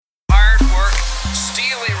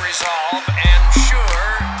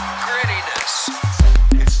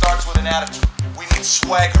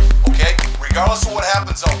swagger, okay? Regardless of what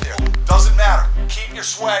happens out there. Doesn't matter. Keep your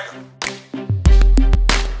swagger.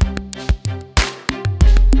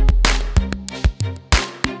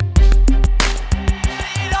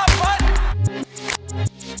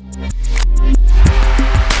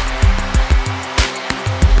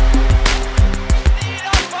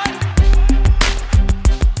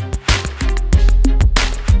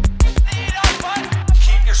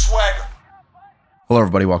 Hello,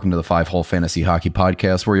 everybody. Welcome to the 5-Hole Fantasy Hockey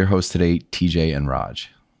Podcast. We're your hosts today, TJ and Raj.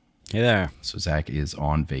 Hey there. So Zach is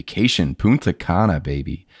on vacation, Punta Cana,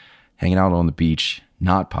 baby, hanging out on the beach,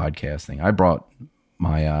 not podcasting. I brought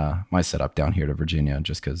my my setup down here to Virginia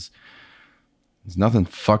just because there's nothing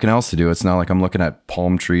fucking else to do. It's not like I'm looking at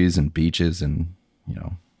palm trees and beaches and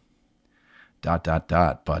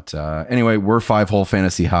dot. But anyway, we're 5-Hole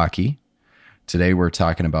Fantasy Hockey. Today, we're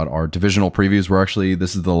talking about our divisional previews.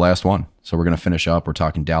 This is the last one. So we're going to finish up. We're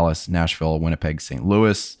talking Dallas, Nashville, Winnipeg, St.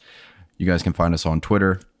 Louis. You guys can find us on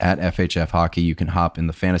Twitter at FHF Hockey. You can hop in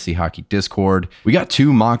the Fantasy Hockey Discord. We got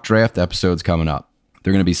 2 mock draft episodes coming up.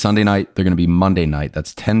 They're going to be Sunday night. They're going to be Monday night.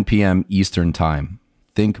 That's 10 p.m. Eastern time.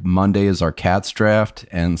 Think Monday is our Cats draft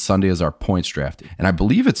and Sunday is our points draft. And I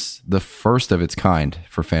believe it's the first of its kind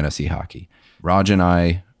for fantasy hockey. Raj and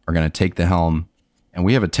I are going to take the helm, and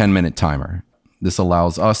we have a 10-minute timer. This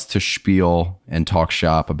allows us to spiel and talk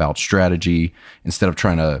shop about strategy instead of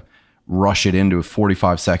trying to rush it into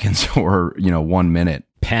 45 seconds or, 1 minute.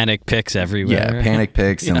 Panic picks everywhere. Yeah, panic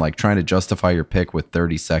picks and like trying to justify your pick with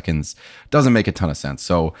 30 seconds doesn't make a ton of sense.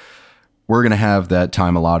 So we're going to have that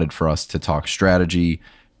time allotted for us to talk strategy,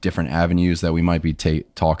 different avenues that we might be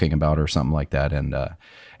talking about or something like that. And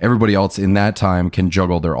everybody else in that time can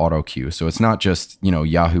juggle their auto queue. So it's not just,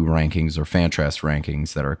 Yahoo rankings or Fantrax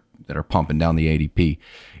rankings that are pumping down the ADP.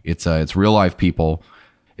 It's real life people.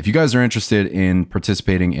 If you guys are interested in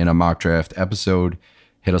participating in a mock draft episode,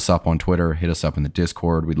 hit us up on Twitter, hit us up in the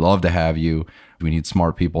Discord. We'd love to have you. We need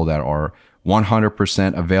smart people that are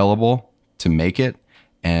 100% available to make it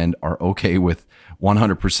and are okay with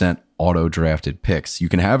 100% auto drafted picks. You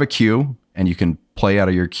can have a queue and you can play out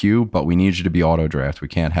of your queue, but we need you to be auto draft. We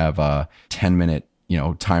can't have 10-minute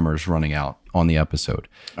timers running out on the episode.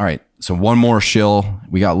 All right. So one more shill.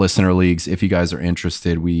 We got listener leagues. If you guys are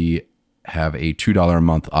interested, we have a $2 a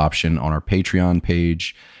month option on our Patreon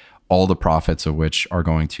page, all the profits of which are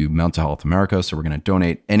going to Mental Health America. So we're going to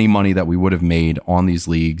donate any money that we would have made on these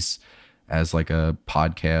leagues as like a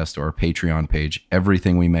podcast or a Patreon page.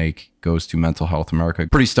 Everything we make goes to Mental Health America.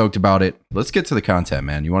 Pretty stoked about it. Let's get to the content,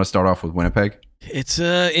 man. You want to start off with Winnipeg? It's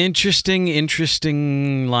a interesting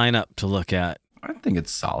lineup to look at. I think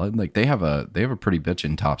it's solid. Like they have a pretty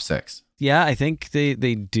bitchin' top 6. Yeah, I think they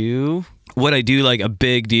do. What I do like a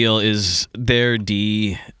big deal is their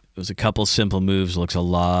D. It was a couple simple moves, looks a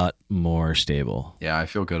lot more stable. Yeah, I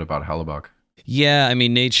feel good about Hellebuck. Yeah, I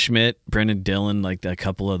mean Nate Schmidt, Brendan Dillon, like a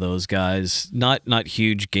couple of those guys, not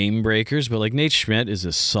huge game breakers, but like Nate Schmidt is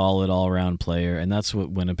a solid all-around player, and that's what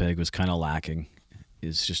Winnipeg was kind of lacking.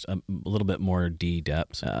 Is just a little bit more D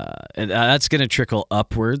depth, and that's going to trickle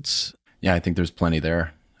upwards. Yeah, I think there's plenty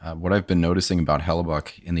there. What I've been noticing about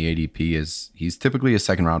Hellebuck in the ADP is he's typically a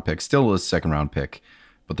second-round pick, still a second-round pick,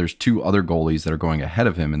 but there's 2 other goalies that are going ahead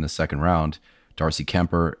of him in the second round, Darcy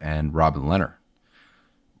Kemper and Robin Lehner.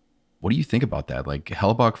 What do you think about that? Like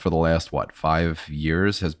Hellebuck for the last, 5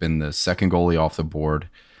 years has been the second goalie off the board.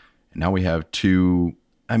 And now we have 2.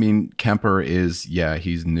 I mean, Kemper is,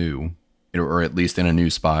 he's new, or at least in a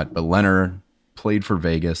new spot, but Lehner played for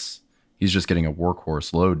Vegas. He's just getting a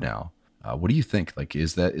workhorse load now. What do you think? Like,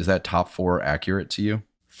 is that top 4 accurate to you?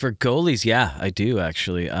 For goalies, yeah, I do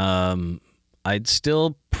actually. I'd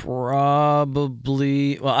still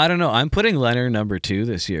probably, I don't know. I'm putting Lehner number 2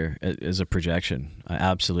 this year as a projection. I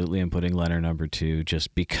absolutely am putting Lehner number 2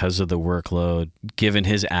 just because of the workload, given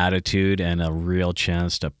his attitude and a real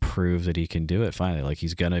chance to prove that he can do it finally. Like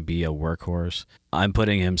he's going to be a workhorse. I'm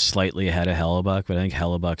putting him slightly ahead of Hellebuck, but I think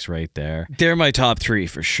Hellebuck's right there. They're my top 3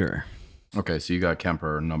 for sure. Okay, so you got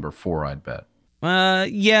Kemper number 4, I'd bet.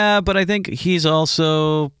 Yeah, but I think he's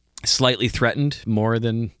also slightly threatened more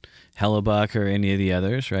than Hellebuck or any of the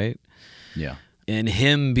others, right? Yeah. And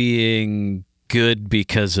him being good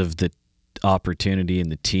because of the opportunity in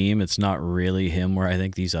the team, it's not really him where I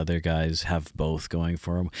think these other guys have both going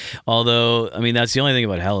for him. Although, I mean, that's the only thing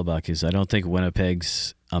about Hellebuck is I don't think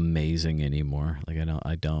Winnipeg's amazing anymore. Like,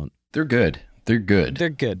 I don't. They're good. They're good. They're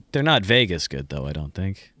good. They're not Vegas good, though, I don't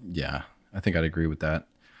think. Yeah. I think I'd agree with that.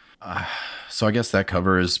 So I guess that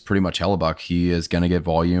covers pretty much Hellebuck. He is going to get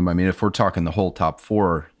volume. I mean, if we're talking the whole top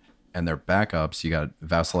 4 and their backups, you got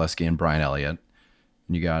Vasilevsky and Brian Elliott.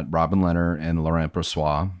 And you got Robin Lehner and Laurent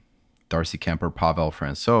Brossoit. Darcy Kemper, Pavel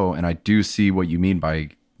Francouz. And I do see what you mean by,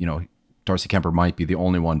 Darcy Kemper might be the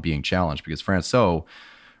only one being challenged, because Francouz,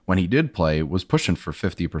 when he did play, was pushing for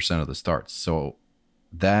 50% of the starts. So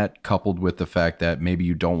that, coupled with the fact that maybe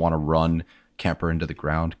you don't want to run Kemper into the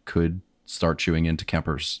ground, could start chewing into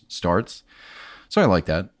Kemper's starts. So I like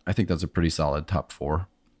that. I think that's a pretty solid top 4.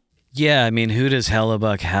 Yeah, I mean, who does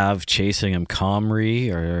Hellebuck have chasing him? Comrie,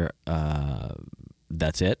 or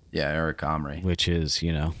that's it? Yeah, Eric Comrie. Which is,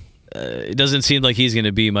 it doesn't seem like he's going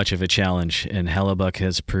to be much of a challenge. And Hellebuck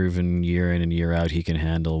has proven year in and year out he can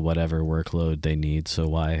handle whatever workload they need. So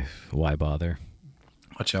why bother?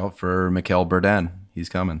 Watch out for Mikhail Berdin. He's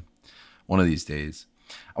coming one of these days.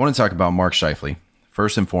 I want to talk about Mark Scheifele.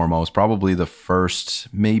 First and foremost, probably the first,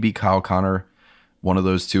 maybe Kyle Connor. One of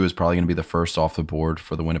those two is probably going to be the first off the board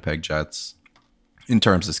for the Winnipeg Jets in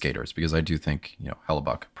terms of skaters, because I do think,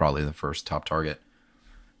 Hellebuck, probably the first top target.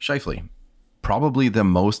 Scheifele, probably the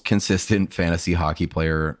most consistent fantasy hockey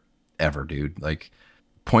player ever, dude. Like,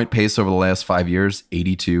 point pace over the last 5 years,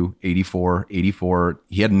 82, 84, 84.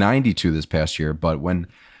 He had 92 this past year, but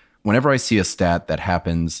whenever I see a stat that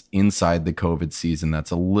happens inside the COVID season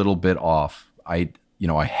that's a little bit off, I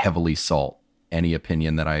heavily salt any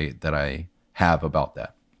opinion that I have about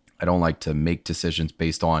that. I don't like to make decisions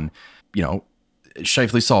based on,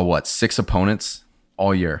 Scheifele saw 6 opponents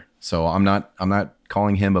all year. So I'm not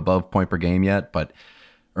calling him above point per game yet,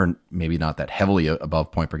 or maybe not that heavily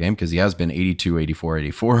above point per game, because he has been 82, 84,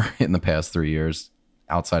 84 in the past 3 years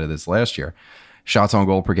outside of this last year. Shots on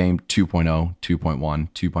goal per game, 2.0, 2.1,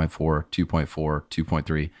 2.4, 2.4,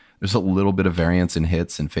 2.3. There's a little bit of variance in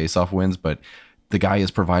hits and faceoff wins, but the guy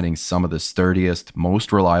is providing some of the sturdiest,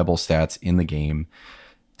 most reliable stats in the game.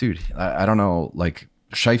 Dude, I don't know. Like,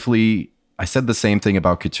 Scheifele, I said the same thing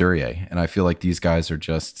about Couturier, and I feel like these guys are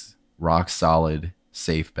just rock solid,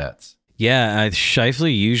 safe bets. Yeah,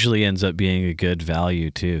 Scheifele usually ends up being a good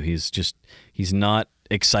value too. He's not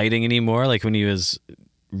exciting anymore. Like when he was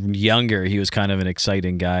younger, he was kind of an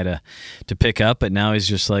exciting guy to pick up, but now he's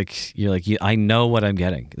just like, I know what I'm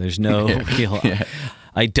getting. There's no real... Yeah.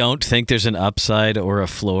 I don't think there's an upside or a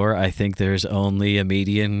floor. I think there's only a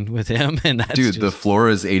median with him, and that's the floor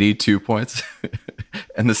is 82 points,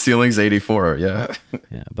 and the ceiling's 84. Yeah,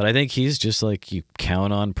 yeah. But I think he's just like, you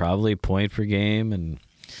count on probably point per game and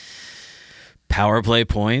power play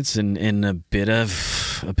points and a bit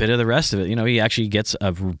of the rest of it. He actually gets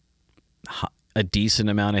a decent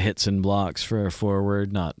amount of hits and blocks for a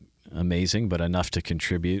forward, not amazing, but enough to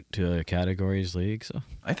contribute to a categories league. So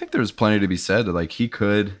I think there's plenty to be said. Like, he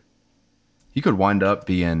could wind up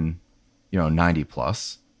being, 90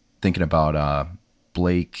 plus. Thinking about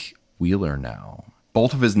Blake Wheeler now.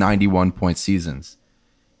 Both of his 91 point seasons,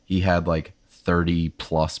 he had like 30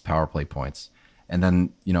 plus power play points. And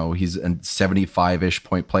then, he's a 75-ish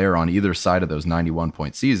point player on either side of those 91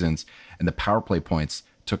 point seasons. And the power play points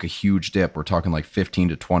took a huge dip. We're talking like 15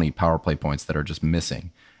 to 20 power play points that are just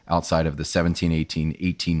missing outside of the 17, 18,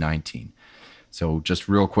 18, 19. So just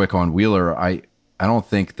real quick on Wheeler, I don't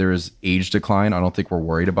think there's age decline. I don't think we're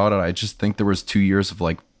worried about it. I just think there was 2 years of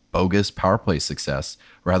like bogus power play success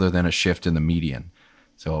rather than a shift in the median.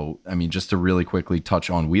 So, I mean, just to really quickly touch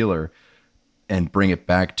on Wheeler and bring it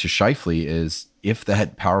back to Scheifele, is if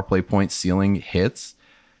that power play point ceiling hits,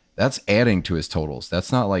 that's adding to his totals.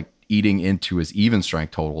 That's not like eating into his even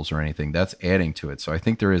strength totals or anything. That's adding to it. So I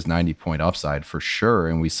think there is 90 point upside for sure.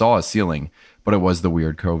 And we saw a ceiling, but it was the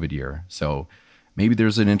weird COVID year. So maybe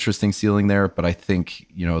there's an interesting ceiling there, but I think,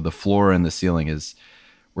 the floor and the ceiling is,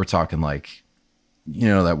 we're talking like,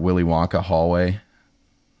 that Willy Wonka hallway.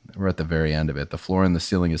 We're at the very end of it. The floor and the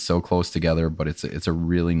ceiling is so close together, but it's a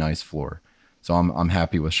really nice floor. So I'm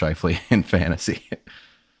happy with Scheifele in fantasy.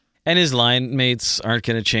 And his line mates aren't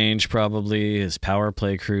going to change probably. His power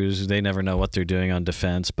play crews, they never know what they're doing on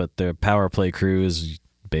defense, but their power play crew is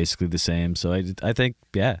basically the same. So I think,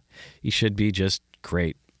 he should be just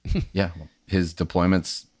great. Yeah, his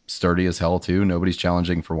deployment's sturdy as hell too. Nobody's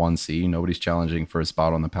challenging for 1C. Nobody's challenging for a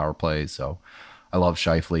spot on the power play. So I love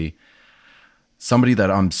Scheifele. Somebody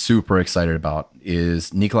that I'm super excited about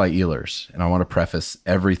is Nikolai Ehlers. And I want to preface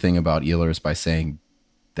everything about Ehlers by saying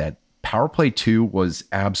that power play 2 was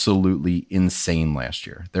absolutely insane last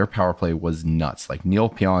year. Their power play was nuts. Like, Neil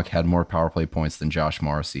Pionk had more power play points than Josh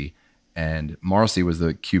Morrissey, and Morrissey was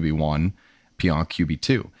the QB1, Pionk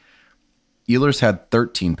QB2. Ehlers had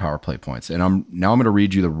 13 power play points, and I'm going to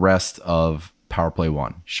read you the rest of power play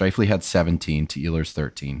 1. Scheifele had 17 to Ehlers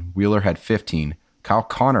 13. Wheeler had 15. Kyle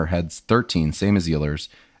Connor had 13, same as Ehlers,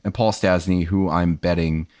 and Paul Stastny, who I'm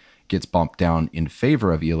betting gets bumped down in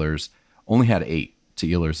favor of Ehlers, only had 8 to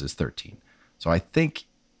Ehlers is 13. So I think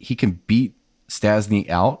he can beat Stastny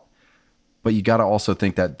out, But you got to also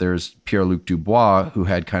think that there's Pierre-Luc Dubois, who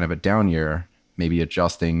had kind of a down year, maybe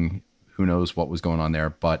adjusting. Who knows what was going on there.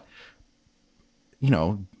 But,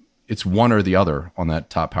 it's one or the other on that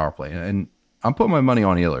top power play. And I'm putting my money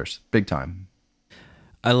on Ehlers, big time.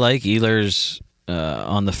 I like Ehlers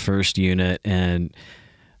on the first unit, and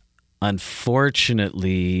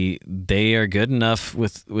unfortunately, they are good enough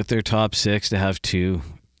with their top six to have two.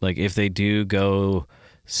 Like, if they do go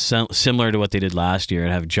similar to what they did last year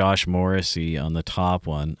and have Josh Morrissey on the top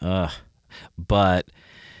one, but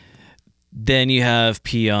then you have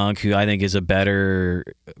Pionk, who I think is a better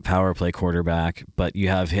power play quarterback, but you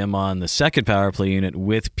have him on the second power play unit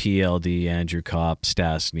with PLD, Andrew Kopp,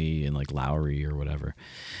 Stastny, and like Lowry or whatever.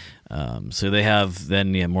 So they have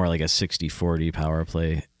then more like a 60-40 power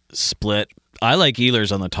play split. I like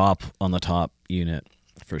Ehlers on the top unit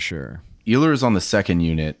for sure. Ehlers on the second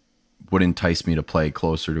unit would entice me to play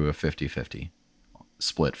closer to a 50-50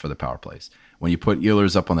 split for the power plays. When you put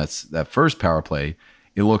Ehlers up on that first power play,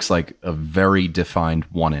 it looks like a very defined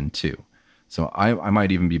 1 and 2. So I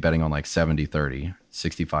might even be betting on like 70-30,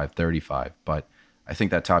 65-35, but I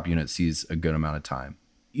think that top unit sees a good amount of time.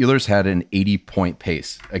 Ehlers had an 80-point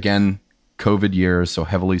pace. Again, COVID years, so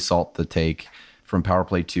heavily salt the take from power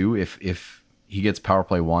play 2. If he gets power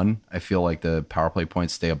play 1, I feel like the power play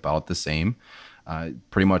points stay about the same.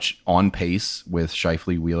 Pretty much on pace with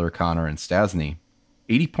Scheifele, Wheeler, Connor, and Stastny.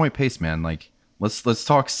 80-point pace, man. Like, let's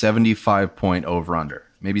talk 75-point over-under.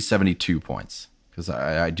 Maybe 72 points. Because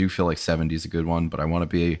I do feel like 70 is a good one, but I want to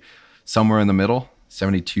be somewhere in the middle.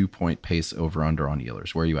 72-point pace over-under on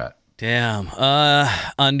Ehlers. Where are you at? Damn.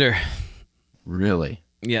 Under. Really?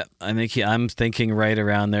 Yeah, I'm thinking right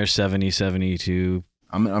around there, 70, 72.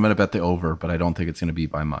 I'm going to bet the over, but I don't think it's going to be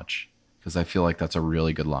by much. Because I feel like that's a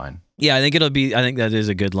really good line. Yeah, I think that is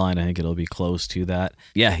a good line. I think it'll be close to that.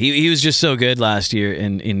 Yeah, he was just so good last year,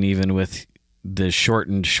 and even with the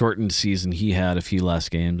shortened season, he had a few less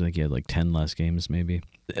games. I think he had like 10 less games maybe.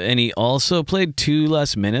 And he also played 2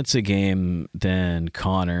 less minutes a game than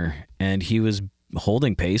Connor, and he was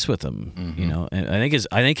holding pace with him, And I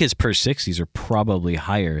think his per 60s are probably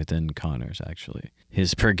higher than Connor's actually.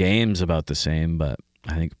 His per game's about the same, but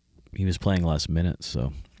I think he was playing less minutes,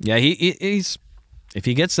 so yeah, he's if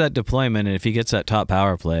he gets that deployment and if he gets that top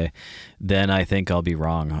power play, then I think I'll be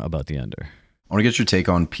wrong about the under. I want to get your take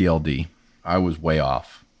on PLD. I was way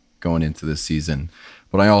off going into this season,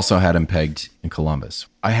 but I also had him pegged in Columbus.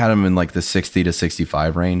 I had him in like the 60 to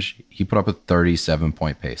 65 range. He put up a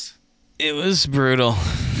 37-point pace. It was brutal.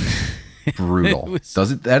 Brutal.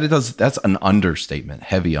 That's an understatement,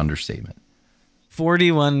 heavy understatement.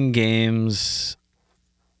 41 games,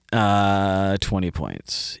 20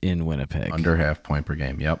 points in Winnipeg. Under half point per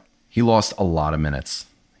game, yep. He lost a lot of minutes.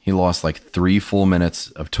 He lost like 3 full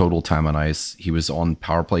minutes of total time on ice. He was on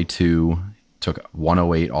power play 2, took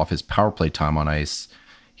 108 off his power play time on ice.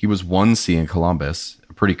 He was 1C in Columbus,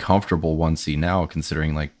 a pretty comfortable 1C now,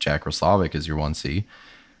 considering like Jack Roslovic is your 1C.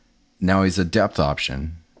 Now he's a depth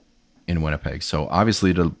option in Winnipeg. So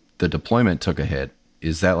obviously the deployment took a hit.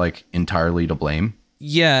 Is that like entirely to blame?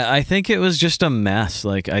 Yeah, I think it was just a mess.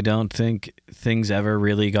 Like, I don't think things ever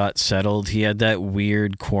really got settled. He had that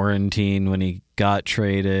weird quarantine when he got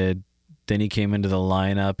traded. Then he came into the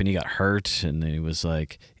lineup and he got hurt. And then he was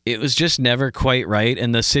like, it was just never quite right.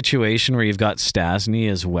 And the situation where you've got Stastny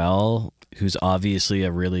as well, who's obviously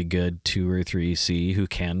a really good 2 or 3C, who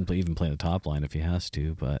can even play the top line if he has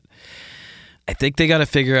to. But I think they got to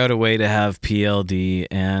figure out a way to have PLD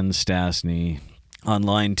and Stastny on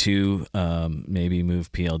line 2, maybe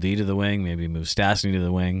move PLD to the wing, maybe move Stastny to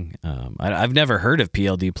the wing. I've never heard of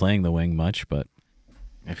PLD playing the wing much, but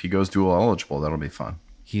if he goes dual eligible, that'll be fun.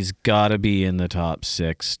 He's got to be in the top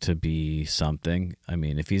 6 to be something. I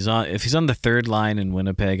mean, if he's on the third line in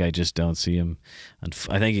Winnipeg, I just don't see him.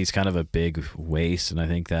 I think he's kind of a big waste, and I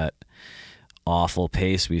think that awful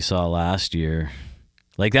pace we saw last year,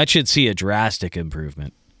 like that should see a drastic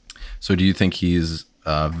improvement. So do you think he's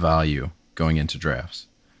value going into drafts?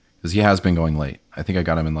 Because he has been going late. I think I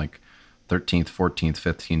got him in like 13th, 14th,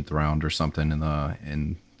 15th round or something in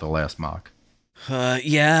the last mock.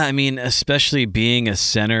 Yeah, I mean, especially being a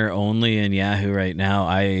center only in Yahoo right now,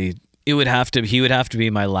 he would have to be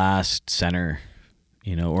my last center,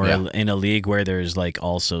 or in a league where there's like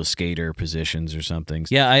also skater positions or something.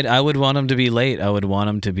 Yeah, I would want him to be late. I would want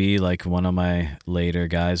him to be like one of my later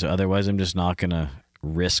guys. Otherwise, I'm just not gonna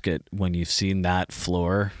risk it when you've seen that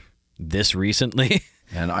floor this recently.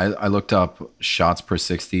 And I looked up shots per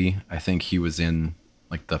 60. I think he was in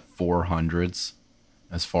like the 400s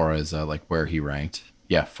as far as like where he ranked.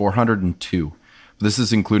 Yeah, 402. This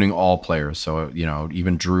is including all players. So,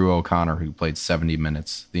 even Drew O'Connor, who played 70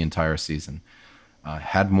 minutes the entire season,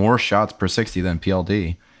 had more shots per 60 than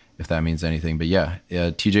PLD, if that means anything. But yeah,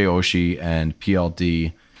 TJ Oshie and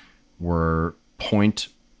PLD were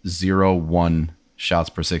 .01 shots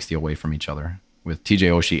per 60 away from each other, with TJ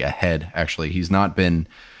Oshie ahead. Actually, he's not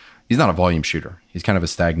a volume shooter. He's kind of a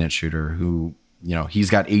stagnant shooter who, he's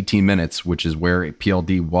got 18 minutes, which is where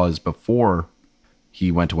PLD was before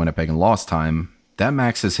he went to Winnipeg and lost time. That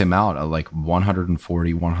maxes him out at like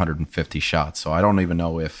 140, 150 shots. So I don't even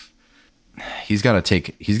know if he's got to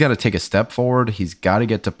take a step forward. He's got to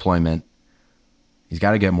get deployment. He's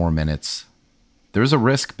got to get more minutes. There's a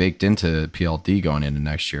risk baked into PLD going into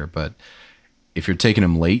next year, but if you're taking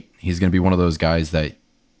him late, he's going to be one of those guys that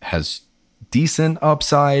has decent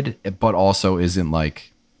upside, but also isn't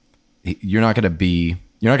like, you're not going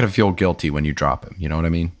to feel guilty when you drop him. You know what I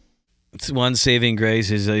mean? It's one saving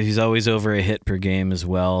grace is he's always over a hit per game as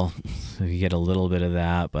well. So you get a little bit of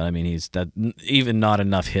that, but I mean, he's that even not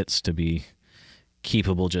enough hits to be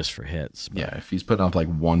keepable just for hits. But. Yeah, if he's putting up like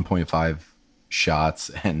 1.5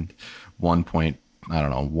 shots and 1 or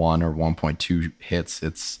 1.2 hits,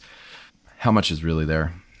 it's how much is really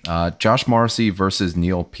there. Josh Morrissey versus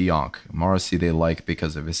Neil Pionk. Morrissey they like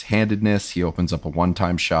because of his handedness. He opens up a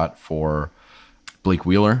one-time shot for Blake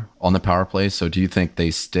Wheeler on the power play. So do you think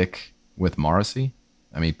they stick with Morrissey?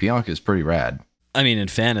 I mean, Pionk is pretty rad. I mean, in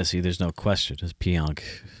fantasy, there's no question. It's Pionk.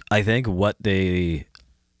 I think what they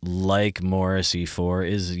like Morrissey for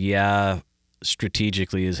is,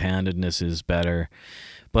 strategically his handedness is better,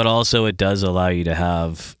 but also it does allow you to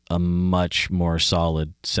have a much more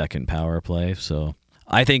solid second power play. So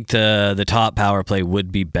I think the top power play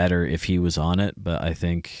would be better if he was on it, but I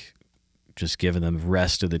think just given the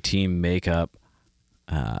rest of the team makeup,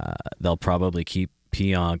 they'll probably keep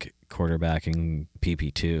Pionk quarterbacking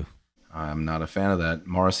PP2. I'm not a fan of that.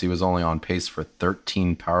 Morrissey was only on pace for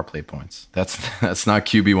 13 power play points. That's not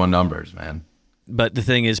QB1 numbers, man. But the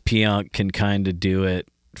thing is, Pionk can kind of do it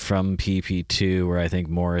from PP2, where I think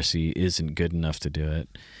Morrissey isn't good enough to do it.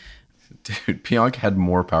 Dude, Pionk had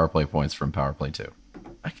more power play points from power play 2.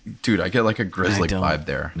 I get like a Grizzly vibe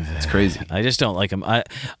there. It's crazy. I just don't like him.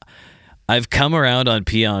 I've come around on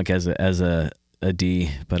Pionk as a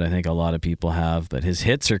D, but I think a lot of people have. But his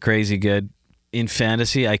hits are crazy good. In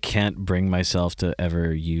fantasy, I can't bring myself to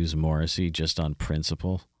ever use Morrissey just on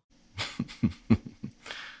principle.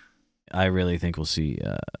 I really think we'll see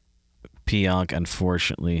Pionk,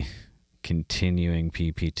 unfortunately, continuing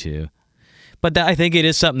PP2. But I think it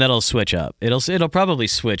is something that'll switch up. It'll probably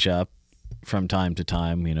switch up from time to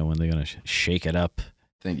time, when they're going to shake it up.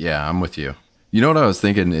 I'm with you. You know what I was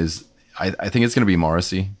thinking is I think it's going to be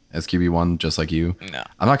Morrissey as QB1, just like you. No.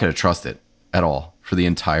 I'm not going to trust it at all for the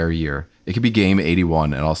entire year. It could be game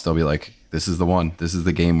 81, and I'll still be like, this is the one. This is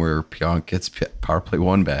the game where Pionk gets power play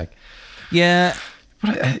 1 back. Yeah.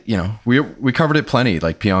 But, we covered it plenty.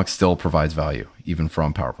 Like, Pionk still provides value, even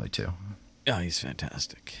from power play 2. Oh, he's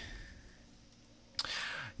fantastic.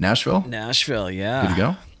 Nashville, yeah. Good to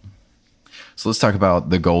go. So let's talk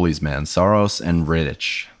about the goalies, man. Saros and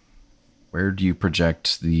Rittich. Where do you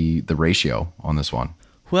project the ratio on this one?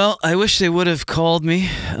 Well, I wish they would have called me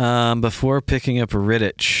before picking up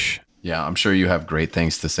Rittich. Yeah, I'm sure you have great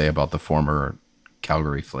things to say about the former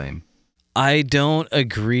Calgary Flame. I don't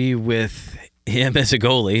agree with him as a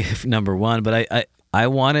goalie, number one, but I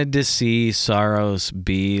wanted to see Saros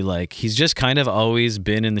be like, he's just kind of always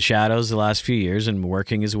been in the shadows the last few years and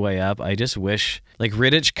working his way up. I just wish, like,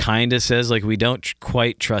 Rittich kind of says, like, we don't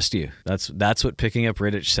quite trust you. That's what picking up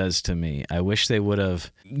Rittich says to me. I wish they would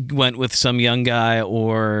have went with some young guy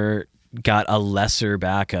or got a lesser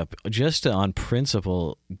backup, just to, on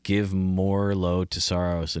principle, give more load to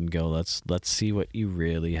Saros and go, let's see what you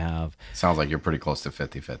really have. Sounds like you're pretty close to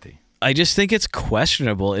 50-50. I just think it's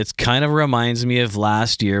questionable. It kind of reminds me of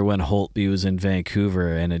last year when Holtby was in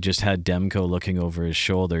Vancouver and it just had Demko looking over his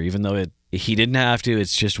shoulder, even though he didn't have to.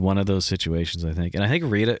 It's just one of those situations, I think. And I think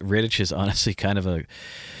Rittich is honestly kind of a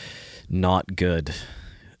not good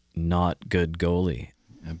goalie.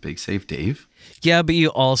 A big save, Dave. Yeah, but you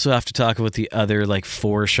also have to talk about the other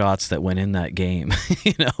 4 shots that went in that game,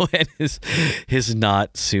 and his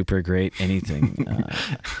not super great anything.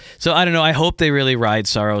 So I don't know. I hope they really ride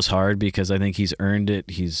Saros hard because I think he's earned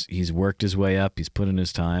it. He's worked his way up. He's put in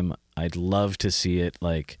his time. I'd love to see it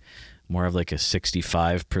more of a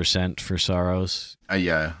 65% for Saros.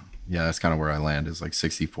 Yeah, that's kind of where I land is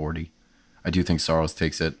 60-40. I do think Saros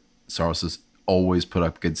takes it. Saros has always put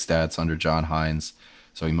up good stats under John Hines.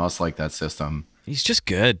 So he must like that system. He's just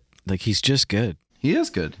good. He's just good. He is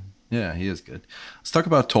good. Yeah, he is good. Let's talk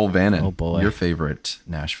about Tolvanen. Oh, boy. Your favorite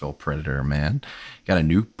Nashville Predator, man. Got a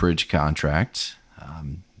new bridge contract.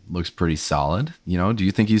 Looks pretty solid. Do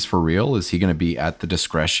you think he's for real? Is he going to be at the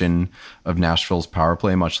discretion of Nashville's power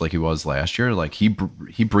play, much like he was last year? Like he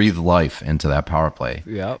breathed life into that power play,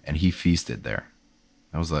 and he feasted there.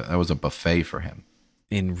 That was a buffet for him.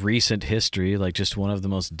 In recent history, like just one of the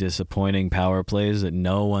most disappointing power plays that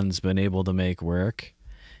no one's been able to make work.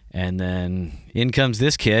 And then in comes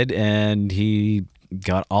this kid, and he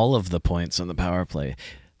got all of the points on the power play.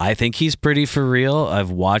 I think he's pretty for real. I've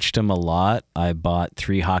watched him a lot. I bought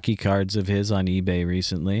 3 hockey cards of his on eBay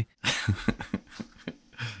recently.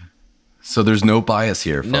 So there's no bias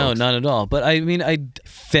here, folks. No, not at all. But I mean,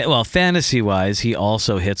 fantasy-wise, he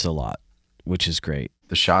also hits a lot, which is great.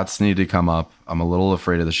 The shots need to come up. I'm a little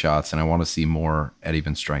afraid of the shots, and I want to see more at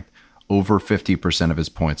even strength. Over 50% of his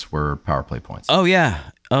points were power play points. Oh,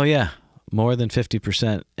 yeah. More than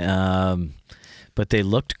 50%. But they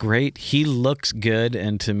looked great. He looks good,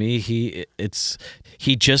 and to me, he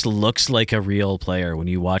just looks like a real player. When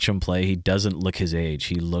you watch him play, he doesn't look his age.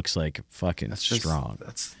 He looks like fucking strong.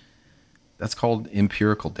 That's called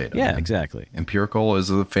empirical data. Yeah, man. Exactly. Empirical is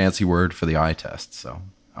a fancy word for the eye test, so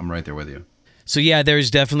I'm right there with you. So yeah,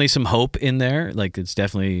 there's definitely some hope in there. Like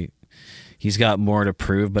he's got more to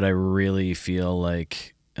prove, but I really feel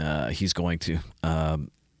like he's going to.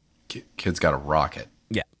 Kid's got a rocket.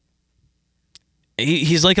 Yeah.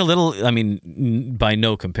 He's like a little, I mean, by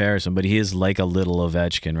no comparison, but he is like a little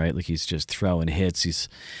Ovechkin, right? Like he's just throwing hits. He's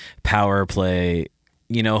power play.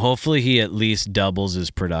 Hopefully he at least doubles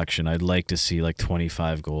his production. I'd like to see like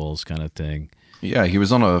 25 goals kind of thing. Yeah, he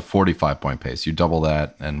was on a 45-point pace. You double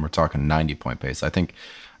that, and we're talking 90-point pace. I think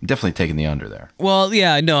I'm definitely taking the under there. Well,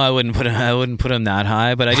 yeah, no, I wouldn't put him that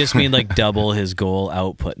high, but I just mean like double his goal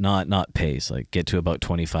output, not pace. Like get to about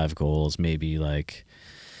 25 goals, maybe like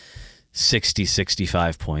 60,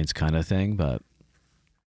 65 points kind of thing. But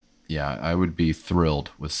yeah, I would be thrilled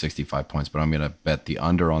with 65 points, but I'm going to bet the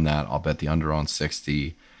under on that. I'll bet the under on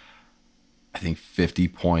 60. I think 50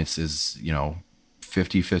 points is,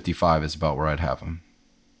 50, 55 is about where I'd have him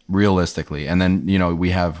realistically. And then,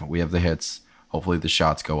 we have the hits. Hopefully the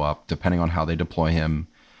shots go up depending on how they deploy him.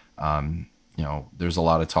 There's a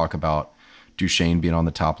lot of talk about Duchesne being on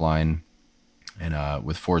the top line and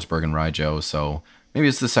with Forsberg and Ryjo. So maybe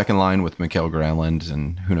it's the second line with Mikael Granlund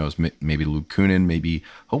and who knows, maybe Luke Kunin, maybe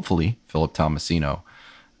hopefully Philip Tomasino.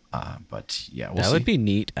 But yeah, we'll see. That would be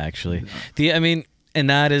neat actually. And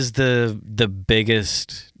that is the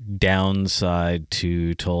biggest downside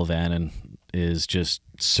to Tolvanen is just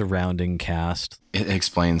surrounding cast. It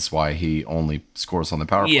explains why he only scores on the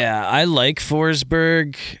power play. Yeah, I like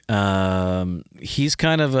Forsberg. He's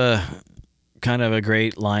kind of a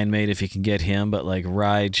great line mate if you can get him, but like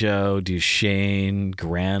Ryjo, Duchesne,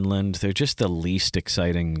 Granlund, they're just the least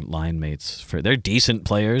exciting line mates. They're decent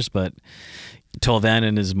players, but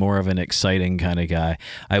Tolvanen is more of an exciting kind of guy.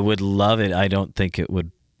 I would love it. I don't think it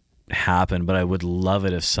would happen, but I would love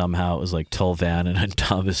it if somehow it was like Tolvanen and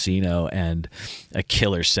Tomasino and a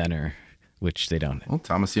killer center, which they don't. Well,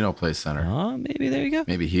 Tomasino plays center. Oh, maybe there you go.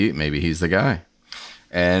 Maybe he's the guy.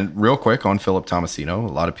 And real quick on Philip Tomasino,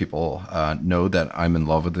 a lot of people know that I'm in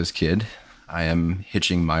love with this kid. I am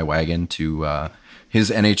hitching my wagon to his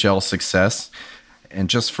NHL success. And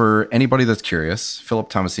just for anybody that's curious, Philip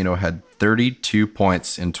Tomasino had 32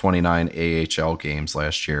 points in 29 AHL games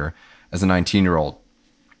last year as a 19-year-old.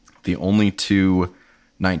 The only 2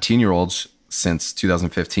 19-year-olds since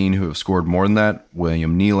 2015 who have scored more than that,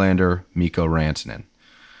 William Nylander, Mikko Rantanen.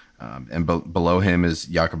 And below him is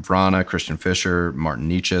Jakub Vrana, Christian Fischer, Martin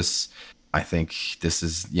Necas. I think this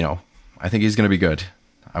is, I think he's going to be good.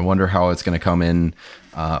 I wonder how it's going to come in.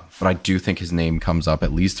 But I do think his name comes up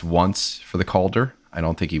at least once for the Calder. I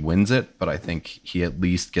don't think he wins it, but I think he at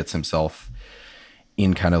least gets himself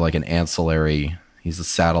in kind of like an ancillary, he's a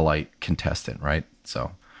satellite contestant, right?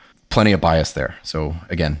 So plenty of bias there. So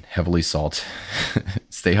again, heavily salt.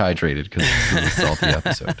 Stay hydrated because this is a salty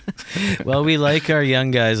episode. Well, we like our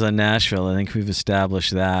young guys on Nashville. I think we've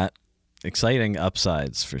established that. Exciting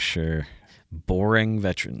upsides for sure. Boring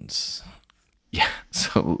veterans. Yeah.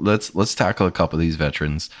 So let's tackle a couple of these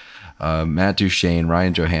veterans. Matt Duchesne,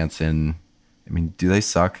 Ryan Johansson. I mean, do they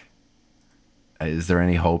suck? Is there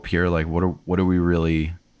any hope here? Like, what are we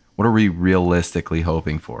realistically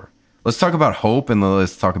hoping for? Let's talk about hope, and then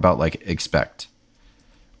let's talk about like expect.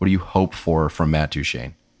 What do you hope for from Matt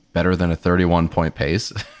Duchesne? Better than a 31-point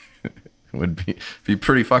pace? Would be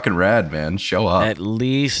pretty fucking rad, man. Show up. At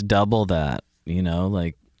least double that.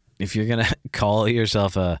 Like if you're gonna call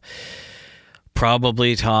yourself a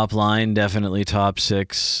probably top line, definitely top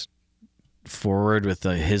 6 forward with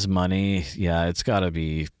his money, yeah, it's got to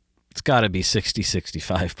be 60,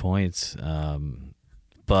 65 points.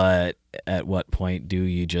 But at what point do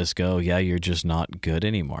you just go, yeah, you're just not good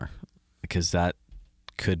anymore? Because that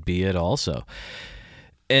could be it also.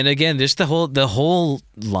 And again, just the whole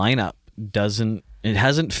lineup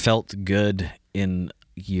hasn't felt good in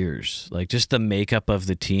years. Like, just the makeup of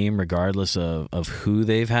the team, regardless of who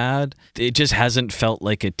they've had, it just hasn't felt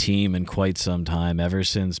like a team in quite some time, ever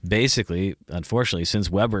since, basically, unfortunately, since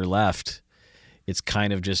Weber left. It's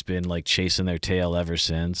kind of just been like chasing their tail ever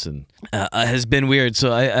since, and has been weird.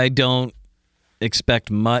 So I don't expect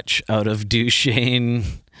much out of Duchesne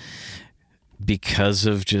because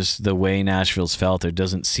of just the way Nashville's felt. It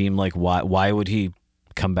doesn't seem like why would he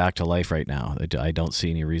come back to life right now? I don't see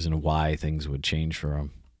any reason why things would change for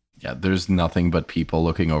him. Yeah, there's nothing but people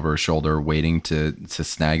looking over his shoulder, waiting to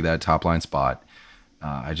snag that top line spot.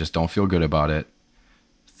 I just don't feel good about it.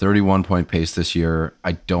 31-point pace this year.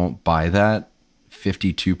 I don't buy that.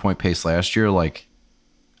 52-point pace last year. Like,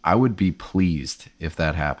 I would be pleased if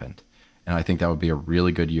that happened. And I think that would be a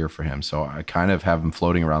really good year for him. So I kind of have him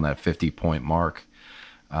floating around that 50-point mark.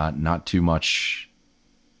 Not too much,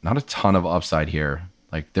 not a ton of upside here.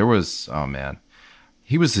 Like, there was, oh man,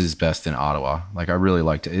 he was his best in Ottawa. Like, I really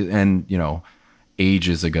liked it. And,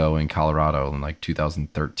 ages ago in Colorado in like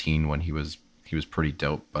 2013 when he was pretty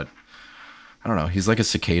dope. But I don't know. He's like a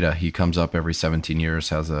cicada. He comes up every 17 years,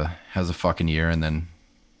 has a fucking year, and then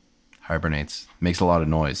hibernates. Makes a lot of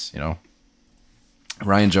noise,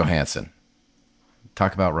 Ryan Johansson.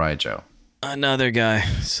 Talk about Ryan Joe. Another guy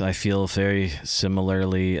I feel very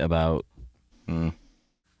similarly about.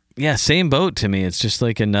 Yeah, same boat to me. It's just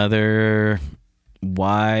like another,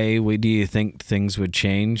 why do you think things would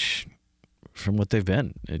change from what they've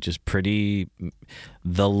been? It's just pretty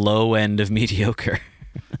the low end of mediocre.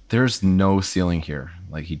 There's no ceiling here.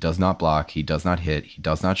 Like, he does not block. He does not hit. He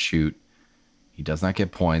does not shoot. He does not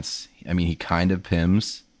get points. I mean, he kind of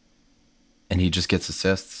pims, and he just gets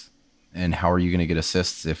assists. And how are you going to get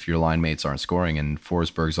assists if your line mates aren't scoring and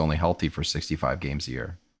Forsberg's only healthy for 65 games a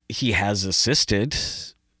year? He has assisted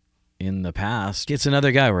in the past. It's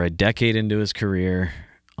another guy. We're a decade into his career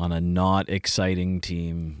on a not exciting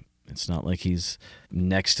team. It's not like he's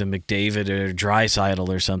next to McDavid or Draisaitl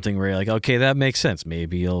or something where you're like, okay, that makes sense.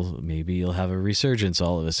 Maybe you'll have a resurgence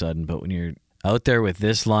all of a sudden. But when you're out there with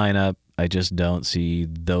this lineup, I just don't see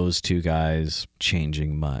those two guys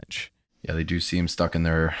changing much. Yeah, they do seem stuck in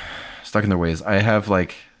their ways. I have,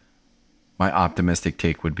 like, my optimistic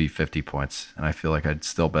take would be 50 points, and I feel like I'd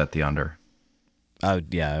still bet the under. I would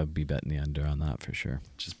be betting the under on that for sure.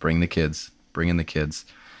 Just bring in the kids.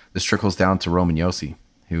 This trickles down to Roman Josi,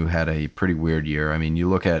 who had a pretty weird year. I mean, you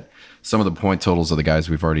look at some of the point totals of the guys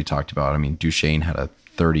we've already talked about. I mean, Duchesne had a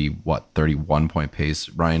 31-point pace.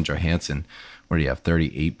 Ryan Johansson, what do you have,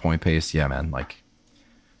 38-point pace? Yeah, man. Like,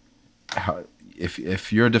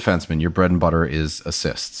 if you're a defenseman, your bread and butter is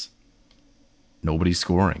assists. Nobody's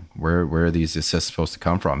scoring. Where are these assists supposed to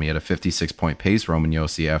come from? He had a 56-point pace, Roman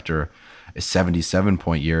Josi, after a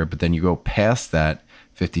 77-point year. But then you go past that,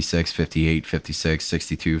 56, 58, 56,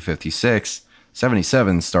 62, 56.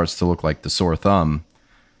 77 starts to look like the sore thumb,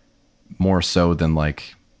 more so than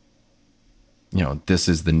like, this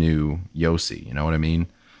is the new Josi. You know what I mean?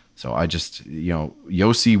 So I just,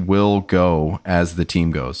 Josi will go as the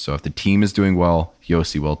team goes. So if the team is doing well,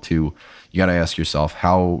 Josi will too. You got to ask yourself,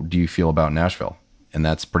 how do you feel about Nashville? And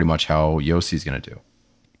that's pretty much how Yosi's going to do.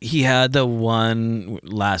 He had the one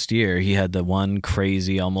last year. He had the one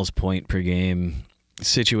crazy almost point per game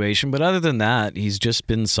situation, but other than that, he's just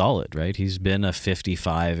been solid, right? He's been a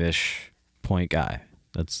 55-ish point guy.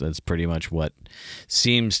 That's pretty much what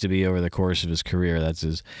seems to be over the course of his career.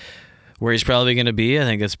 That's where he's probably going to be. I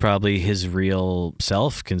think that's probably his real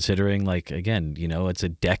self, considering, like, again, it's a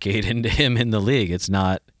decade into him in the league. It's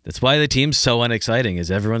not. That's why the team's so unexciting, is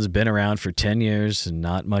everyone's been around for 10 years and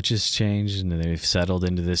not much has changed, and they've settled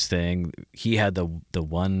into this thing. He had the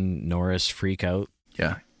one Norris freak out.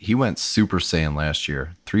 Yeah. He went Super Saiyan last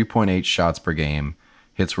year. 3.8 shots per game.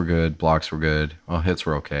 Hits were good. Blocks were good. Well, hits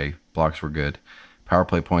were okay. Blocks were good. Power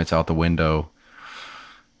play points out the window.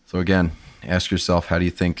 So again, ask yourself, how do you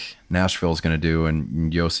think Nashville is going to do?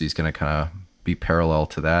 And Yosi's going to kind of be parallel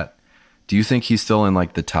to that. Do you think he's still in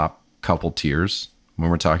like the top couple tiers when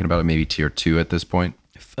we're talking about it? Maybe tier 2 at this point?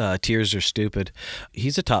 Tiers are stupid.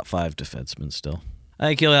 He's a top 5 defenseman still. I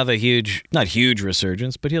think he'll have a not huge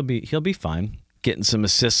resurgence, but he'll be fine. Getting some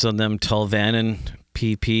assists on them Tolvanen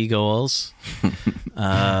PP goals.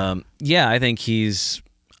 Yeah, I think he's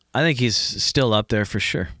still up there for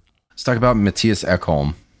sure. Let's talk about Mattias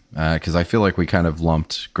Ekholm, because I feel like we kind of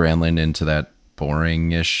lumped Granlund into that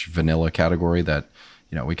boring-ish vanilla category that,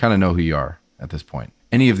 we kind of know who you are at this point.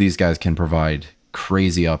 Any of these guys can provide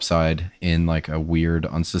crazy upside in like a weird,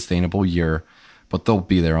 unsustainable year, but they'll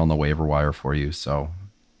be there on the waiver wire for you. So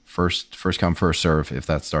first come, first serve if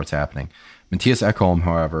that starts happening. Matthias Ekholm,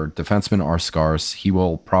 however, defensemen are scarce. He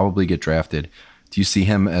will probably get drafted. Do you see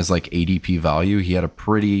him as like ADP value? He had a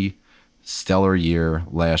pretty stellar year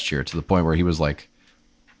last year to the point where he was like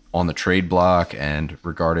on the trade block and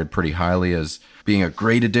regarded pretty highly as being a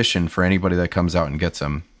great addition for anybody that comes out and gets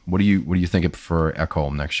him. What do you think for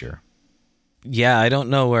Ekholm next year? Yeah, I don't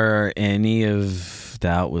know where any of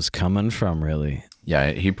that was coming from, really.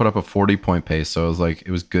 Yeah, he put up a 40-point pace, so it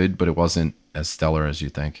was good, but it wasn't as stellar as you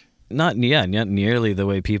think. Not nearly the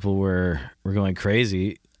way people were going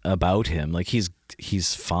crazy about him. Like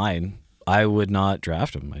he's fine. I would not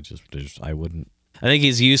draft him. I wouldn't. I think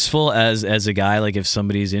he's useful as a guy. Like if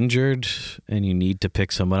somebody's injured and you need to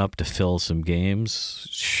pick someone up to fill some games,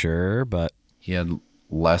 sure. But he had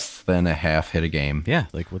less than a half hit a game. Yeah,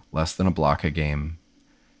 less than a block a game.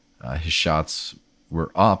 His shots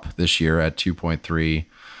were up this year at 2.3,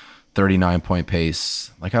 39-point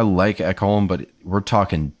pace. Like I like Ekholm, but we're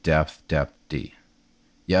talking depth D.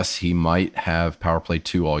 Yes, he might have power play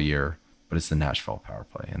 2 all year, but it's the Nashville power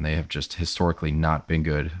play, and they have just historically not been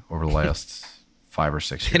good over the last 5 or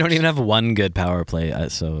 6 years. They don't even have one good power play,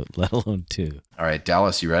 so let alone 2. All right,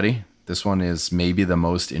 Dallas, you ready? This one is maybe the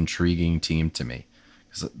most intriguing team to me.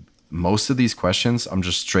 Because most of these questions, I'm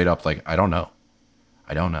just straight up like, I don't know.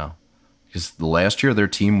 Because the last year, their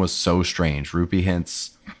team was so strange. Rupi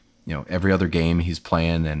Hintz, every other game he's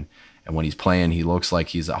playing, and when he's playing, he looks like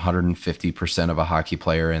he's 150% of a hockey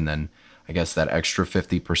player, and then I guess that extra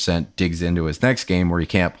 50% digs into his next game where he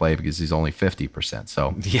can't play because he's only 50%.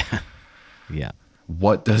 So yeah.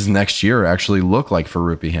 What does next year actually look like for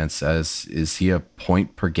Rupi Hintz? Is he a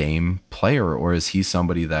point per game player, or is he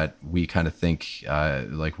somebody that we kind of think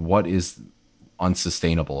what is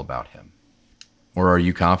unsustainable about him? Or are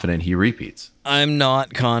you confident he repeats? I'm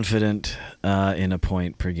not confident in a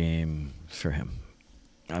point per game for him.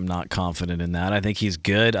 I'm not confident in that. I think he's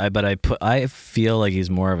good, but I feel like he's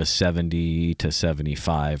more of a 70 to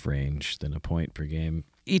 75 range than a point per game.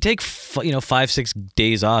 You take 5-6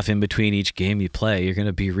 days off in between each game you play, you're going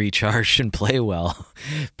to be recharged and play well.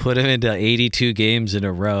 Put him into 82 games in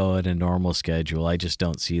a row at a normal schedule. I just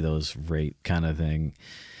don't see those rate kind of thing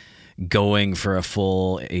going for a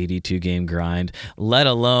full 82 game grind, let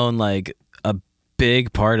alone like a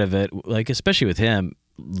big part of it, like especially with him,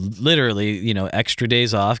 literally, extra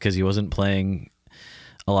days off because he wasn't playing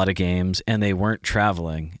a lot of games and they weren't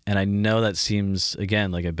traveling. And I know that seems,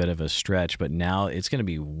 again, like a bit of a stretch, but now it's going to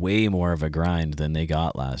be way more of a grind than they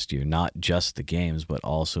got last year. Not just the games, but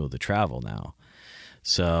also the travel now.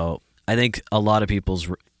 So I think a lot of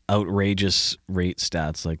people's outrageous rate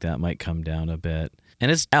stats like that might come down a bit.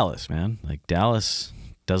 And it's Dallas, man. Like Dallas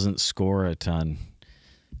doesn't score a ton.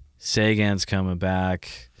 Sagan's coming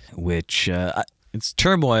back, which it's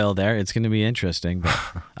turmoil there. It's going to be interesting, but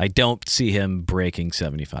I don't see him breaking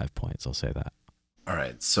 75 points. I'll say that. All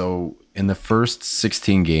right. So in the first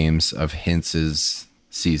 16 games of Hintz's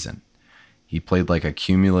season, he played like a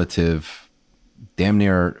cumulative damn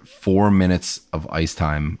near 4 minutes of ice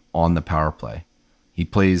time on the power play. He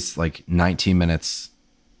plays like 19 minutes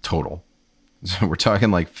total. So we're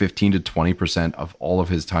talking like 15 to 20% of all of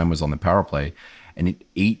his time was on the power play, and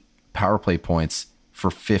 8 power play points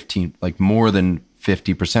for 15, like more than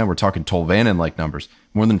 50%. We're talking Tolvanen like numbers.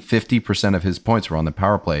 More than 50% of his points were on the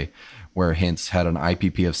power play, where Hintz had an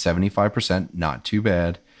IPP of 75%, not too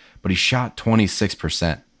bad, but he shot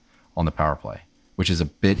 26% on the power play, which is a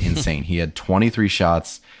bit insane. He had 23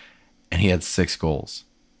 shots and he had 6 goals.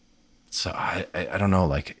 So I don't know,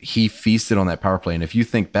 like he feasted on that power play. And if you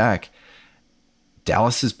think back,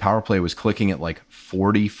 Dallas's power play was clicking at like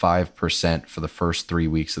 45% for the first 3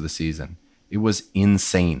 weeks of the season. It was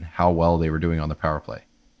insane how well they were doing on the power play.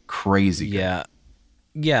 Crazy good.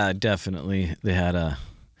 Yeah, definitely. They had a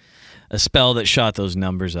spell that shot those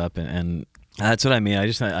numbers up, and that's what I mean.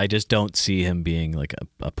 I just don't see him being like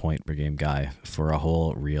a point per game guy for a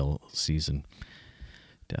whole real season.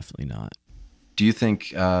 Definitely not. Do you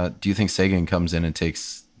think Sagan comes in and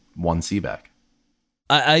takes 1C back?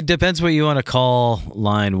 It depends what you want to call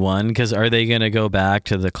line one, because are they going to go back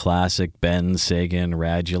to the classic Ben, Sagan,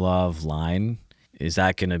 Radulov line? Is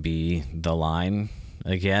that going to be the line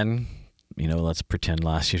again? Let's pretend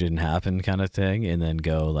last year didn't happen kind of thing, and then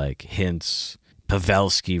go like Hintz,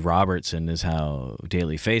 Pavelski, Robertson is how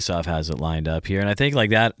Daily Faceoff has it lined up here. And I think like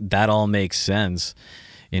that all makes sense,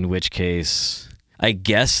 in which case I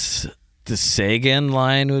guess The Sagan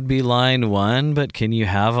line would be line 1, but can you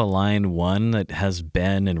have a line 1 that has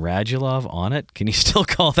Ben and Radulov on it? Can you still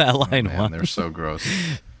call that line 1? They're so gross.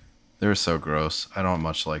 They're so gross. I don't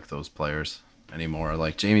much like those players anymore.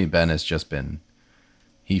 Like Jamie Benn has just been,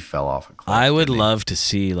 he fell off a cliff. I would love to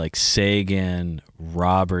see like Sagan,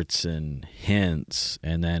 Robertson, Hintz,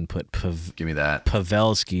 and then put Give me that.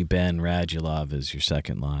 Pavelski, Ben, Radulov as your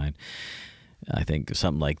second line. I think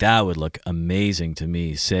something like that would look amazing to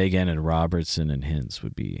me. Sagan and Robertson and Hintz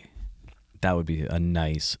would be a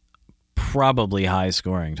nice, probably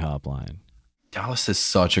high-scoring top line. Dallas is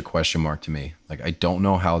such a question mark to me. Like, I don't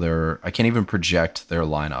know how I can't even project their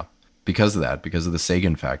lineup because of that, because of the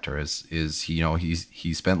Sagan factor. Is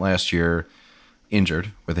he spent last year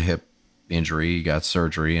injured with a hip injury, he got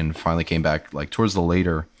surgery, and finally came back like towards the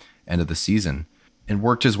later end of the season and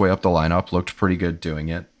worked his way up the lineup, looked pretty good doing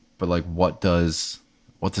it. But like, what does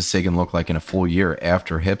Sagan look like in a full year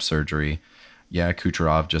after hip surgery? Yeah,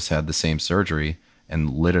 Kucherov just had the same surgery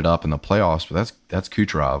and lit it up in the playoffs, but that's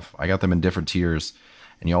Kucherov. I got them in different tiers.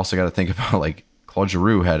 And you also got to think about like Claude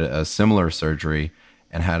Giroux had a similar surgery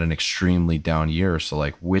and had an extremely down year. So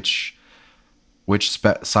like, which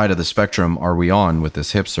side of the spectrum are we on with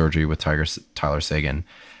this hip surgery with Tyler Sagan?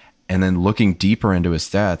 And then looking deeper into his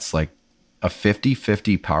stats, like a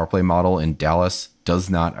 50-50 power play model in Dallas does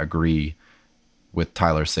not agree with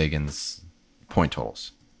Tyler Sagan's point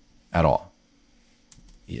totals at all.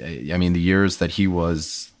 I mean, the years that he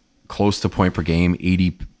was close to point per game,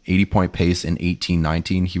 80 point pace in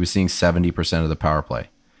 18-19, he was seeing 70% of the power play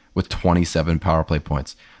with 27 power play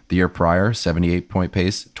points. The year prior, 78 point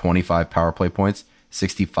pace, 25 power play points,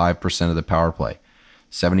 65% of the power play.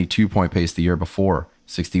 72 point pace the year before,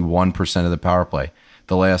 61% of the power play.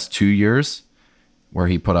 The last 2 years, where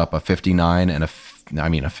he put up a 59 and a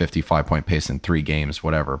 55 point pace in 3 games,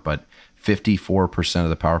 whatever, but 54% of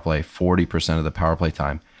the power play, 40% of the power play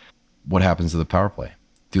time. What happens to the power play?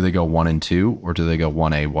 Do they go 1 and 2 or do they go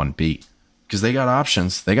 1A, 1B? Because they got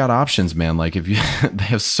options. They got options, man. Like they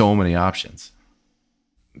have so many options.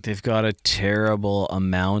 They've got a terrible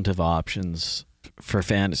amount of options for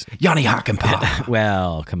fantasy. Yanni Hakanpää.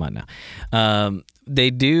 Well, come on now.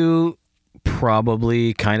 They do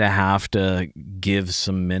probably kind of have to give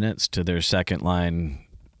some minutes to their second line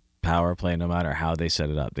power play no matter how they set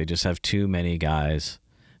it up. They just have too many guys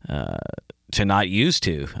to not use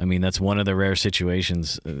to. I mean, that's one of the rare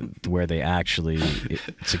situations where they actually,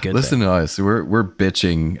 it's a good Listen thing. to us. We're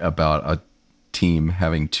bitching about a team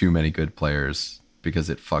having too many good players because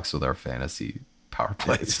it fucks with our fantasy power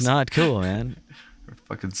plays. It's not cool, man. We're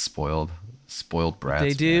fucking spoiled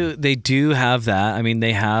brats. They do have that. I mean,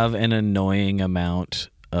 they have an annoying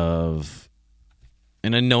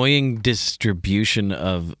distribution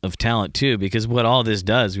of talent too, because what all this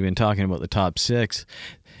does, we've been talking about the top 6,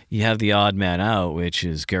 you have the odd man out, which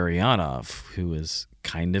is Gurianov, who is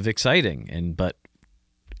kind of exciting, but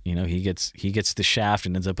he gets the shaft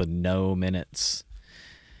and ends up with no minutes.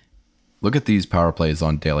 Look at these power plays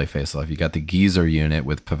on Daily Faceoff. You got the Geezer unit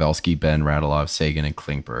with Pavelski, Ben, Radulov, Sagan, and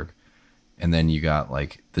Klingberg. And then you got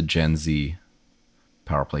like the Gen Z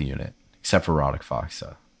power play unit, except for Roddick Fox.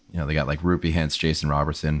 They got like Rupi Hintz, Jason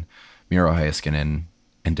Robertson, Miro Heiskanen,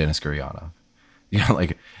 and Dennis Gurianov. You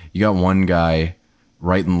got one guy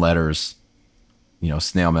writing letters,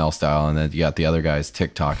 snail mail style, and then you got the other guys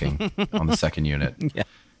TikToking on the second unit. Yeah.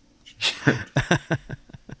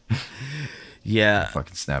 Yeah.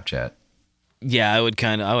 Fucking Snapchat. Yeah, I would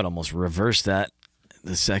almost reverse that.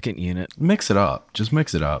 The second unit. Mix it up. Just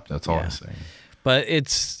mix it up. That's all I'm saying. But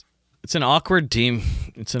it's an awkward team.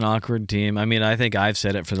 It's an awkward team. I mean, I think I've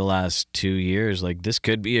said it for the last 2 years. Like, this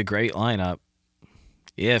could be a great lineup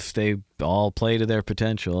if they all play to their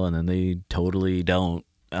potential, and then they totally don't.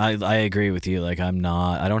 I agree with you. Like, I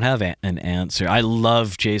don't have an answer. I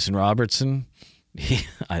love Jason Robertson.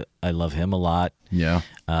 I love him a lot. Yeah.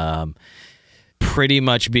 Pretty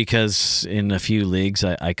much because in a few leagues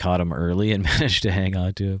I caught him early and managed to hang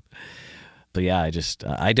on to him. But yeah,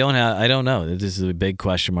 I don't know. This is a big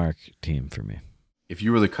question mark team for me. If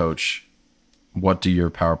you were the coach, what do your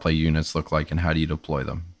power play units look like and how do you deploy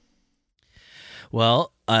them?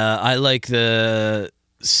 Well, I like the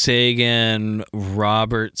Sagan,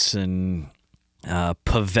 Robertson,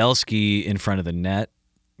 Pavelski in front of the net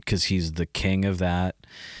because he's the king of that.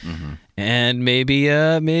 Mm-hmm. And maybe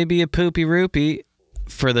a poopy roopy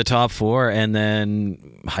for the top 4, and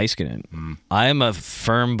then Heiskanen. Mm. I'm a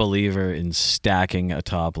firm believer in stacking a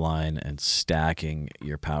top line and stacking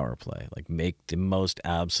your power play. Like, make the most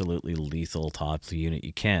absolutely lethal top unit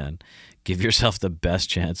you can. Give yourself the best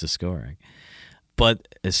chance of scoring. But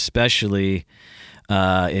especially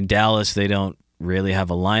in Dallas, they don't really have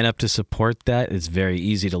a lineup to support that. It's very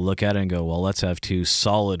easy to look at it and go, well, let's have two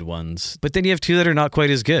solid ones. But then you have two that are not quite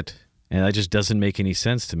as good. And that just doesn't make any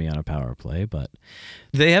sense to me on a power play. But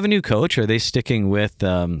they have a new coach. Are they sticking with...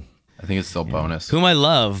 I think it's still Bonus. Whom I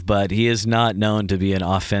love, but he is not known to be an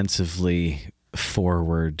offensively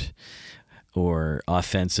forward or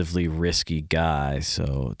offensively risky guy.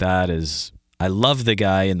 So that is... I love the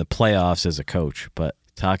guy in the playoffs as a coach, but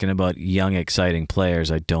talking about young, exciting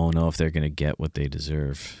players, I don't know if they're going to get what they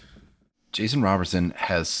deserve. Jason Robertson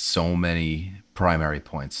has so many primary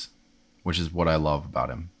points, which is what I love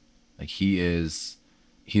about him. Like he's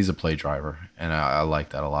a play driver, and I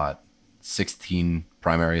like that a lot. 16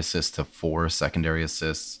 primary assists to 4 secondary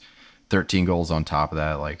assists, 13 goals on top of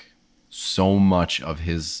that. Like so much of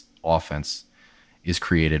his offense is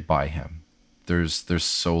created by him. There's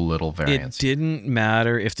so little variance. It didn't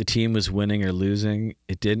matter if the team was winning or losing.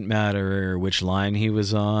 It didn't matter which line he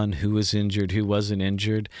was on, who was injured, who wasn't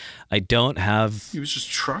injured. He was just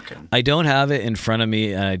trucking. I don't have it in front of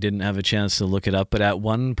me, and I didn't have a chance to look it up. But at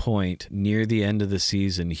one point near the end of the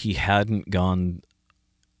season, he hadn't gone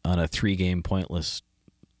on a 3-game pointless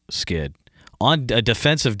skid. On a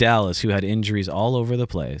defensive Dallas who had injuries all over the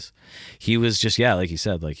place. He was just, like you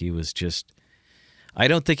said, like he was just... I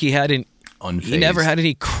don't think he had Unfazed. He never had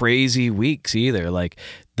any crazy weeks either. Like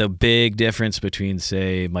the big difference between,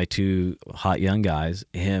 say, my two hot young guys,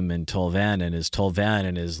 him and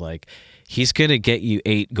Tolvanen, is like he's going to get you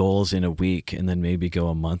 8 goals in a week and then maybe go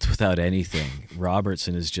a month without anything.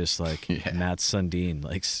 Robertson is just like Matt Sundin,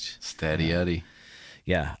 like steady Eddie.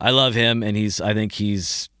 Yeah, I love him, and I think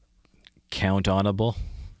he's count-onable,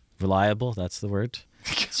 reliable. That's the word.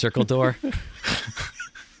 Circle door.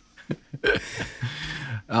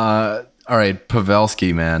 All right,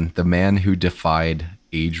 Pavelski, man, the man who defied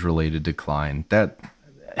age-related decline.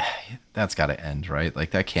 That's got to end, right?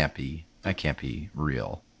 Like that can't be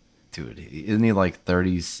real, dude. Isn't he like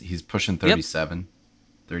 30s? He's pushing 37,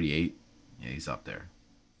 38. Yeah, he's up there.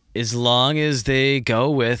 As long as they go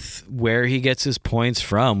with where he gets his points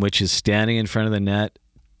from, which is standing in front of the net,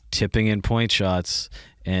 tipping in point shots,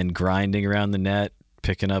 and grinding around the net,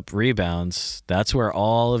 picking up rebounds. That's where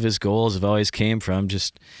all of his goals have always came from.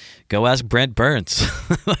 Just go ask Brent Burns.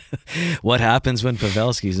 What happens when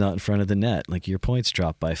Pavelski's not in front of the net? Like your points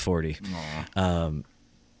drop by 40.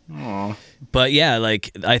 But yeah, like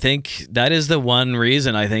I think that is the one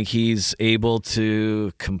reason I think he's able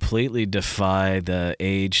to completely defy the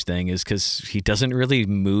age thing is because he doesn't really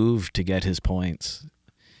move to get his points.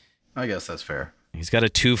 I guess that's fair. He's got a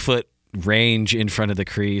 2-foot range in front of the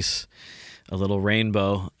crease. A little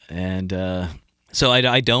rainbow, and so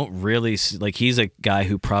I don't really like. He's a guy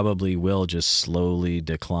who probably will just slowly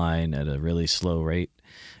decline at a really slow rate,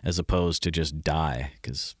 as opposed to just die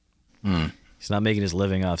because he's not making his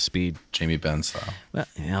living off speed. Jamie Benn style.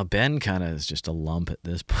 Well, Ben kind of is just a lump at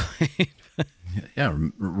this point. Yeah,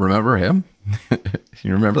 remember him?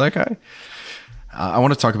 You remember that guy? I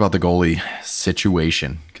want to talk about the goalie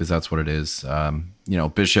situation because that's what it is.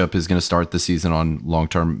 Bishop is going to start the season on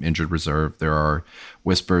long-term injured reserve. There are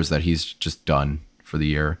whispers that he's just done for the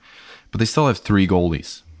year, but they still have 3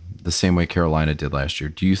 goalies, the same way Carolina did last year.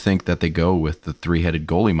 Do you think that they go with the 3-headed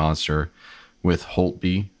goalie monster with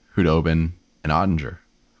Holtby, Hudobin, and Ottinger?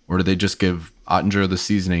 Or do they just give Ottinger the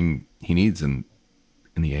seasoning he needs in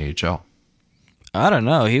the AHL? I don't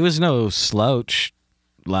know. He was no slouch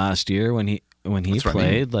last year when he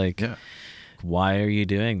played. Why are you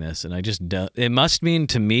doing this? And I just don't. It must mean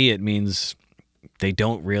to me, it means they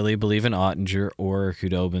don't really believe in Ottinger or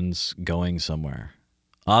Hudobin's going somewhere.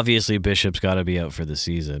 Obviously, Bishop's got to be out for the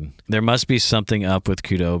season. There must be something up with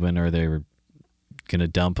Hudobin, or they're going to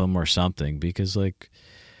dump him or something, because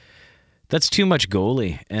that's too much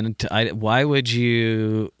goalie. And why would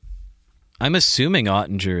you... I'm assuming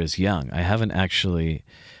Ottinger is young. I haven't actually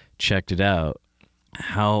checked it out.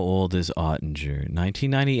 How old is Ottinger?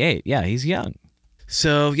 1998. Yeah, he's young.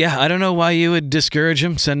 So, yeah, I don't know why you would discourage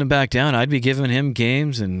him, send him back down. I'd be giving him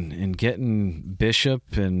games and getting Bishop,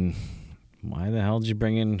 and why the hell did you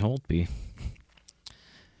bring in Holtby?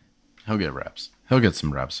 He'll get reps. He'll get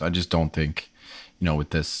some reps. I just don't think,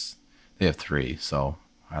 with this, they have 3, so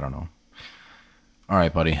I don't know. All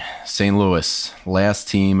right, buddy. St. Louis, last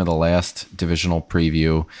team of the last divisional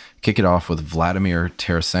preview. Kick it off with Vladimir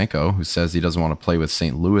Tarasenko, who says he doesn't want to play with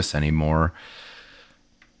St. Louis anymore.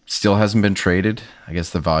 Still hasn't been traded. I guess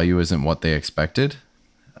the value isn't what they expected.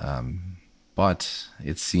 But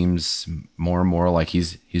it seems more and more like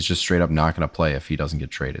he's just straight up not going to play if he doesn't get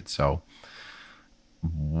traded. So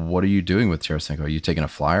what are you doing with Tarasenko? Are you taking a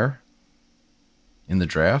flyer in the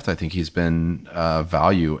draft? I think he's been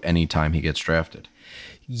value anytime he gets drafted.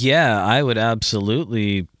 Yeah, I would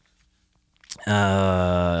absolutely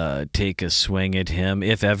take a swing at him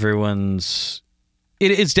if everyone's.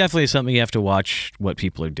 It's definitely something you have to watch what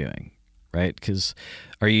people are doing, right? Because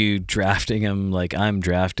are you drafting him like I'm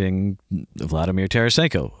drafting Vladimir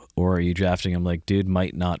Tarasenko, or are you drafting him like dude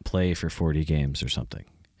might not play for 40 games or something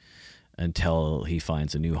until he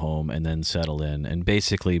finds a new home and then settle in and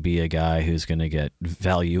basically be a guy who's going to get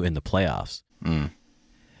value in the playoffs?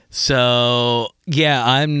 So, yeah,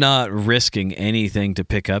 I'm not risking anything to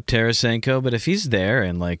pick up Tarasenko, but if he's there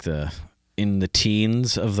and like in the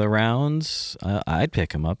teens of the rounds, I'd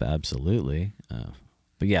pick him up, absolutely.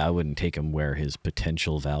 But yeah, I wouldn't take him where his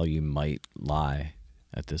potential value might lie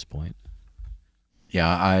at this point.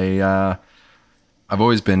 Yeah, I've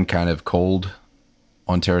always been kind of cold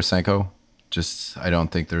on Tarasenko. Just I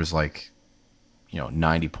don't think there's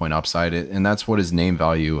 90-point upside, and that's what his name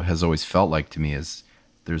value has always felt like to me. Is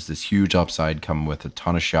there's this huge upside coming with a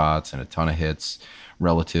ton of shots and a ton of hits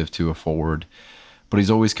relative to a forward, but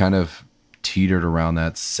he's always kind of teetered around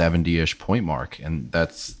that 70-ish point mark, and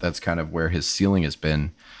that's kind of where his ceiling has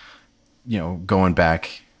been, going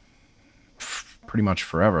back pretty much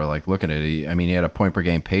forever. Like, look at it. He had a point per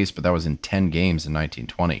game pace, but that was in 10 games in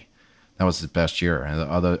 1920. That was his best year. And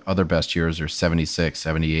the other best years are 76,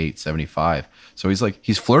 78, 75. So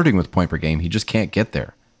he's flirting with point per game. He just can't get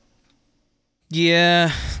there.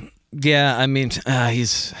 Yeah.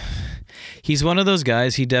 He's one of those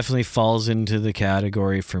guys. He definitely falls into the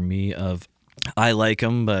category for me of I like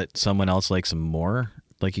him, but someone else likes him more.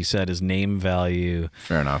 Like you said, his name value.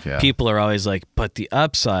 Fair enough, yeah. People are always like, but the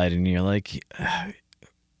upside, and you're like,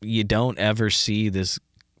 you don't ever see this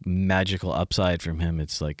magical upside from him.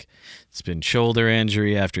 It's like it's been shoulder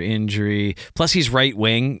injury after injury. Plus, he's right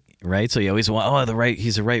wing, right? So you always want,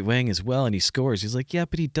 he's a right wing as well, and he scores. He's like, yeah,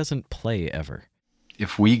 but he doesn't play ever.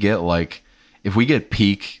 If we get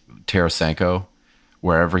peak Tarasenko,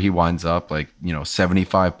 wherever he winds up,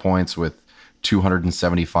 75 points with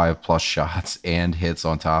 275 plus shots and hits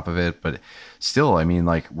on top of it, but still,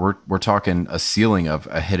 we're talking a ceiling of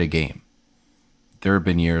a hit a game. There have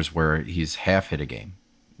been years where he's half hit a game,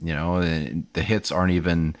 and the hits aren't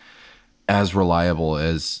even as reliable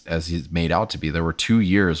as he's made out to be. There were 2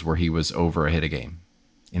 years where he was over a hit a game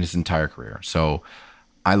in his entire career. So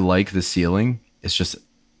I like the ceiling. It's just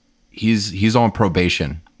he's on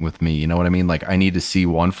probation with me. You know what I mean? Like, I need to see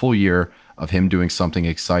one full year of him doing something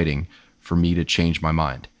exciting for me to change my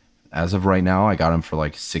mind. As of right now, I got him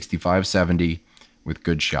for 65, 70 with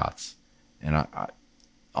good shots. And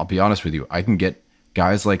I'll be honest with you, I can get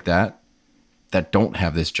guys like that don't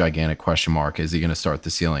have this gigantic question mark. Is he going to start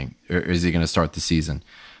the ceiling? Or is he going to start the season?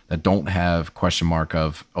 That don't have question mark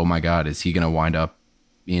of, oh my God, is he going to wind up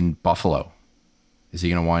in Buffalo? Is he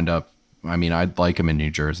going to wind up? I'd like him in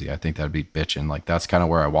New Jersey. I think that'd be bitchin'. That's kind of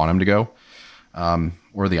where I want him to go.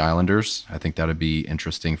 Or the Islanders. I think that'd be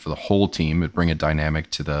interesting for the whole team. It'd bring a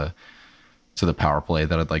dynamic to the power play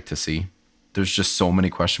that I'd like to see. There's just so many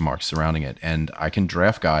question marks surrounding it. And I can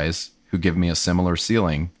draft guys who give me a similar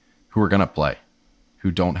ceiling who are going to play,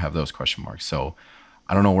 who don't have those question marks. So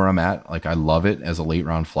I don't know where I'm at. I love it as a late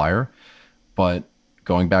round flyer, but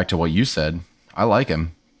going back to what you said, I like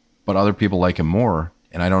him, but other people like him more.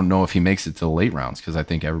 And I don't know if he makes it to the late rounds because I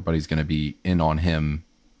think everybody's going to be in on him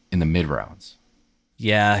in the mid rounds.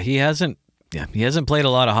 Yeah, he hasn't played a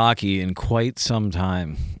lot of hockey in quite some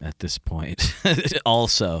time at this point.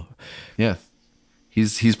 Also, yeah,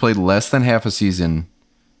 he's played less than half a season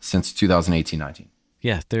since 2018-19.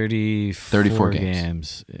 Yeah, 34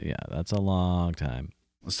 games. Yeah, that's a long time.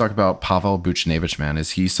 Let's talk about Pavel Buchnevich, man.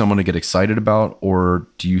 Is he someone to get excited about, or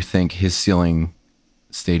do you think his ceiling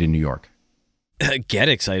stayed in New York? Get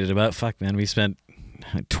excited about? Fuck, man. We spent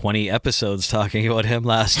 20 episodes talking about him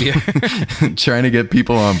last year. Trying to get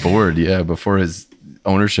people on board, yeah, before his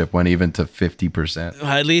ownership went even to 50%.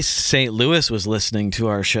 At least St. Louis was listening to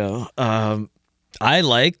our show. I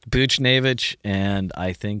like Buchnevich, and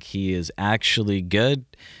I think he is actually good,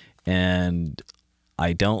 and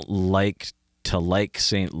I don't like to like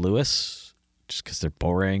St. Louis just because they're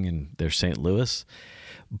boring and they're St. Louis,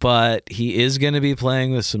 but he is going to be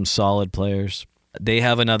playing with some solid players. They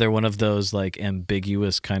have another one of those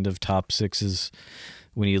ambiguous kind of top sixes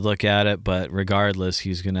when you look at it, but regardless,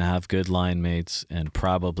 he's going to have good line mates and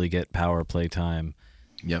probably get power play time.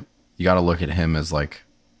 Yep. You got to look at him as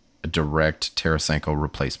a direct Tarasenko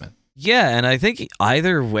replacement. Yeah, and I think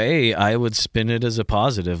either way, I would spin it as a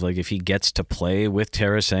positive. If he gets to play with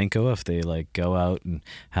Tarasenko, if they go out and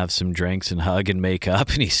have some drinks and hug and make up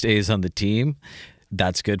and he stays on the team,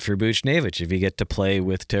 that's good for Buchnevich if you get to play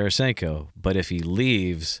with Tarasenko. But if he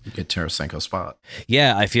leaves, You get Tarasenko's spot.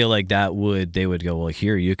 yeah, I feel like they would go, well,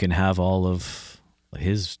 here, you can have all of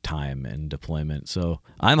his time and deployment. So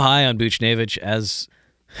I'm high on Buchnevich, as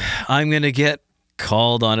I'm going to get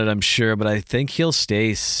called on it, I'm sure, but I think he'll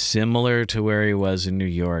stay similar to where he was in New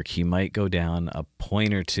York. He might go down a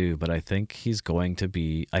point or two, but I think he is good.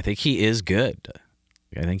 I think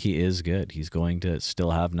he is good. He's going to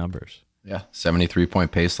still have numbers. Yeah,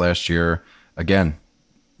 73-point pace last year. Again,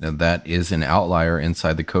 that is an outlier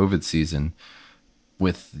inside the COVID season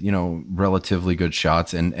with, relatively good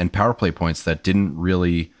shots and power play points that didn't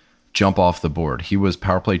really jump off the board. He was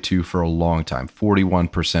power play 2 for a long time,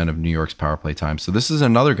 41% of New York's power play time. So this is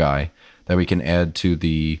another guy that we can add to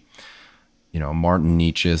the, Martin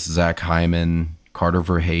Necas, Zach Hyman, Carter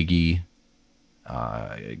Verhaeghe,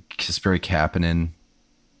 Kasperi Kapanen,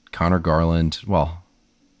 Connor Garland. Well,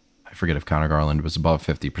 I forget if Connor Garland was above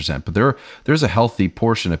 50%, but there's a healthy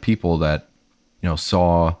portion of people that,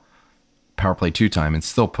 saw power play 2 time and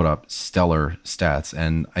still put up stellar stats.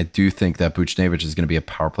 And I do think that Buchnevich is going to be a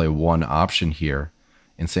power play 1 option here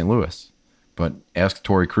in St. Louis. But ask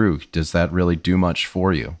Torrey Krug, does that really do much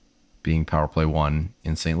for you, being power play 1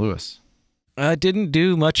 in St. Louis? Didn't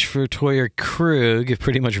do much for Torrey Krug. It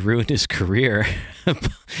pretty much ruined his career.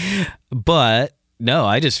 But no,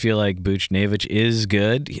 I just feel like Buchnevich is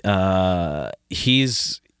good.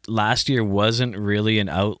 Last year wasn't really an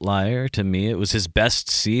outlier to me. It was his best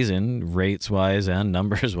season, rates-wise and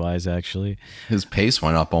numbers-wise, actually. His pace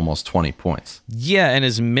went up almost 20 points. Yeah, and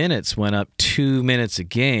his minutes went up 2 minutes a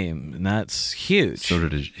game, and that's huge. So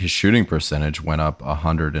did his shooting percentage went up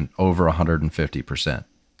over 150%.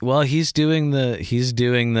 Well, he's doing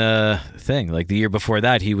the thing. Like the year before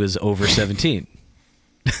that, he was over 17.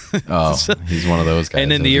 Oh, he's one of those guys.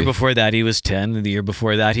 And then the year before that he was 10, and the year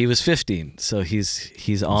before that he was 15. So he's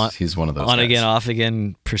one of those on guys. again, off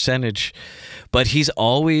again percentage. But he's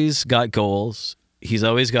always got goals. He's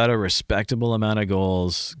always got a respectable amount of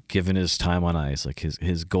goals given his time on ice. Like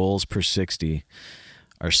his goals per 60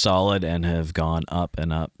 are solid and have gone up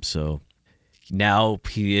and up. So now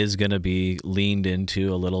he is going to be leaned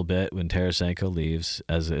into a little bit when Tarasenko leaves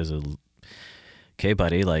okay,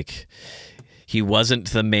 buddy, like, he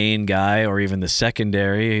wasn't the main guy or even the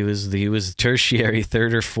secondary. He was tertiary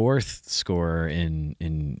 3rd or 4th scorer in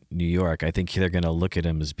New York. I think they're going to look at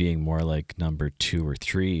him as being more like number 2 or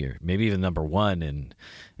 3, or maybe even number 1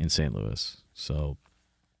 in St. Louis. So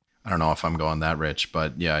I don't know if I'm going that rich,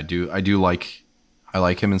 but yeah, I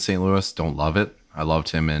like him in St. Louis. Don't love it. I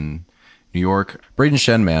loved him in New York. Braden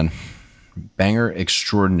Shen, man, banger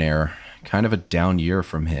extraordinaire. Kind of a down year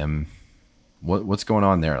from him. What's going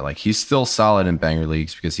on there? Like, he's still solid in banger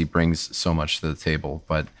leagues because he brings so much to the table,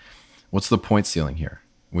 but what's the point ceiling here?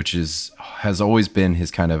 Which has always been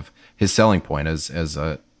his selling point as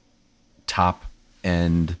a top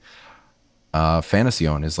end fantasy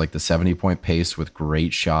own, is like the 70-point pace with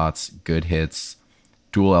great shots, good hits,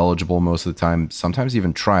 dual eligible most of the time, sometimes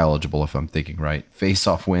even tri eligible if I'm thinking right. Face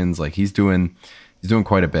off wins, like he's doing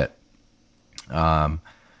quite a bit.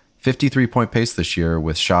 53-point pace this year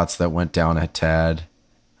with shots that went down a tad.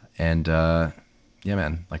 And, yeah,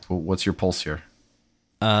 man, like, what's your pulse here?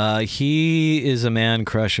 He is a man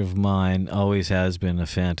crush of mine, always has been a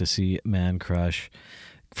fantasy man crush.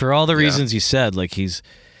 For all the reasons you said, like, he's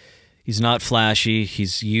not flashy.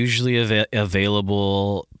 He's usually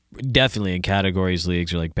available, definitely in categories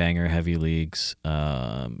leagues or like banger heavy leagues.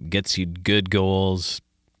 Gets you good goals,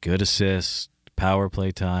 good assists, power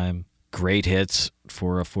play time, great hits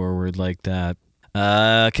for a forward like that.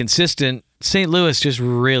 Consistent. St. Louis just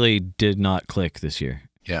really did not click this year.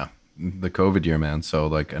 Yeah, the COVID year, man. So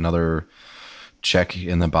like another check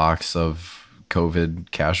in the box of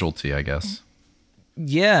COVID casualty, I guess.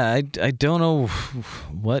 Yeah, I don't know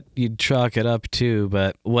what you'd chalk it up to,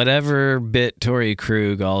 but whatever bit Torrey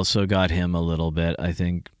Krug also got him a little bit, I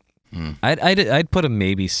think. I'd put him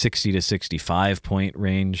maybe 60 to 65 point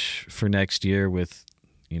range for next year with,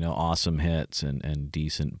 awesome hits and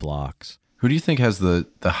decent blocks. Who do you think has the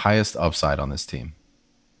highest upside on this team?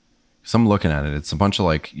 Because I'm looking at it. It's a bunch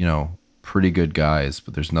of pretty good guys,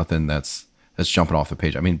 but there's nothing that's jumping off the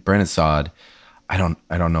page. I mean, Brandon Saad, I don't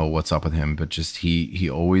know what's up with him, but just he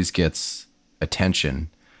always gets attention.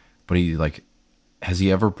 But has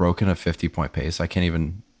he ever broken a 50-point pace? I can't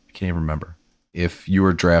even remember. If you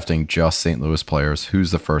were drafting just St. Louis players,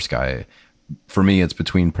 who's the first guy? For me, it's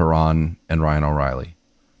between Perron and Ryan O'Reilly,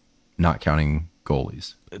 not counting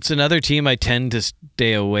goalies. It's another team I tend to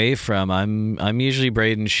stay away from. I'm usually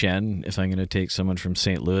Braden Shen if I'm going to take someone from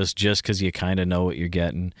St. Louis, just because you kind of know what you're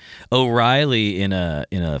getting. O'Reilly in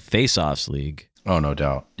a face-offs league. Oh, no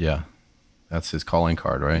doubt. Yeah. That's his calling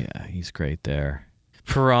card, right? Yeah, he's great there.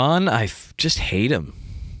 Perron, just hate him.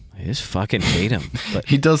 I just fucking hate him. But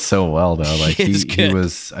He does so well though. Like He he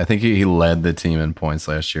was, I think he led the team in points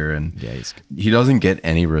last year, and yeah, he doesn't get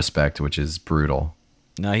any respect, which is brutal.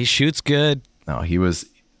 no, he shoots good. No, he was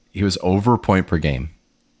over a point per game.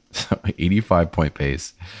 So 85 point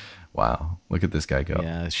pace. Wow. Look at this guy go.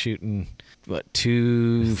 Yeah, shooting,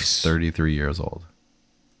 33 years old.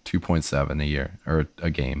 2.7 a year or a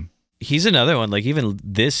game. He's another one. Like even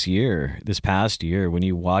this past year, when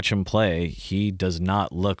you watch him play, he does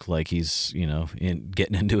not look like he's,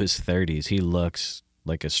 getting into his 30s. He looks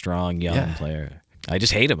like a strong young player. I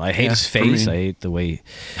just hate him. I hate his face. I hate the way.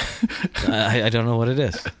 I don't know what it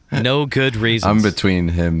is. No good reasons. I'm between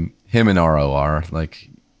him and ROR. Like,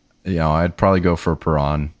 I'd probably go for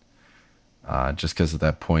Perron, just because of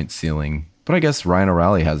that point ceiling. But I guess Ryan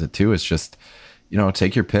O'Reilly has it too. It's just,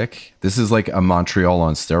 take your pick. This is like a Montreal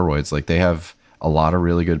on steroids. Like they have a lot of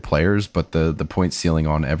really good players, but the point ceiling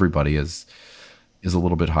on everybody is a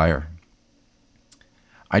little bit higher.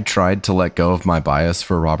 I tried to let go of my bias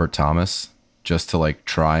for Robert Thomas just to like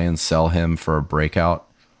try and sell him for a breakout.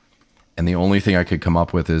 And the only thing I could come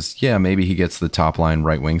up with is, maybe he gets the top line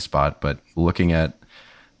right wing spot. But looking at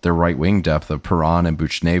their right wing depth of Perron and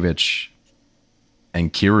Buchnevich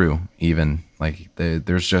and Kiru, even like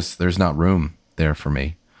there's not room there for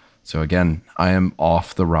me. So again, I am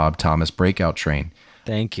off the Rob Thomas breakout train.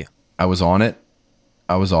 Thank you. I was on it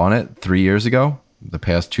 3 years ago. The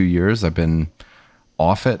past 2 years I've been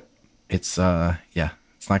off it. It's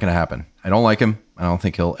it's not going to happen. I don't like him. I don't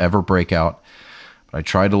think he'll ever break out. But I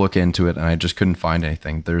tried to look into it and I just couldn't find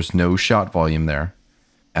anything. There's no shot volume there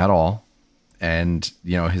at all. And,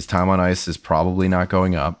 his time on ice is probably not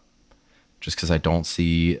going up just because I don't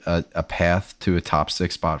see a path to a top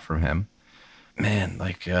 6 spot from him. Man,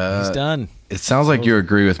 like he's done. It sounds like you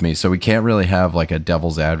agree with me, so we can't really have like a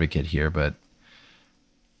devil's advocate here, but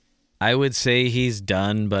I would say he's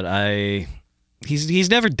done, but he's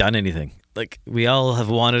never done anything. Like we all have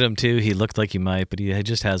wanted him to. He looked like he might, but he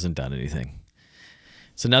just hasn't done anything.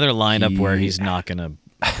 It's another lineup where he's not going to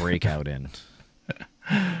break out in.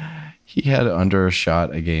 He had under a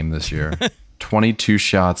shot a game this year. 22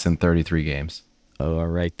 shots in 33 games. Oh, all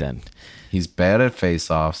right then. He's bad at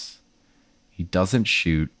faceoffs. He doesn't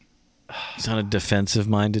shoot. He's on a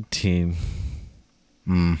defensive-minded team.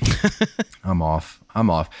 I'm off.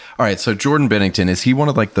 All right, so Jordan Binnington, is he one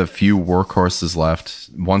of like the few workhorses left?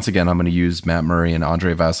 Once again, I'm going to use Matt Murray and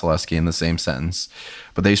Andrei Vasilevsky in the same sentence,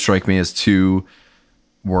 but they strike me as two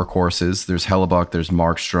workhorses. There's Hellebuck, there's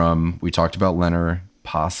Markstrom. We talked about Leonard,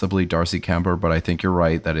 possibly Darcy Kemper, but I think you're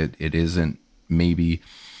right that it isn't maybe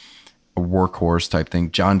a workhorse type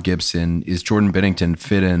thing. John Gibson, is Jordan Binnington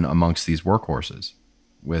fit in amongst these workhorses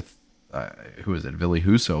with who is it? Ville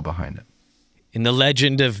Husso behind it. In the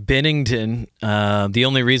legend of Binnington, the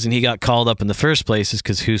only reason he got called up in the first place is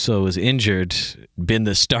because Husso was injured, been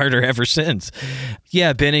the starter ever since.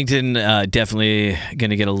 Yeah, Binnington definitely going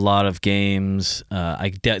to get a lot of games.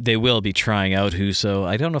 They will be trying out Husso.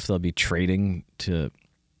 I don't know if they'll be trading to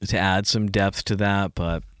add some depth to that,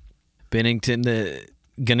 but Binnington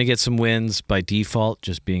going to get some wins by default,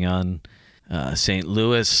 just being on St.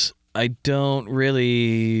 Louis. I don't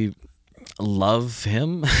really love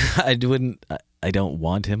him. I don't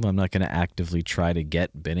want him. I'm not going to actively try to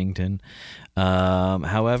get Binnington.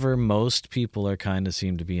 However, most people are kind of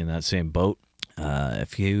seem to be in that same boat.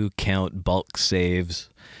 If you count bulk saves,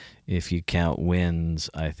 if you count wins,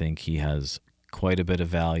 I think he has quite a bit of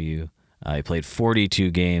value. He played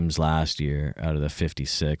 42 games last year out of the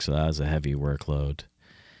 56, so that was a heavy workload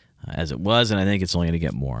as it was, and I think it's only going to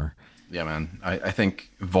get more. Yeah, man. I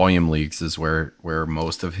think volume leagues is where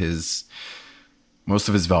most of his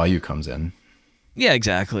value comes in. Yeah,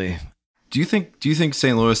 exactly. Do you think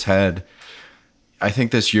St. Louis had? I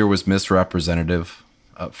think this year was misrepresentative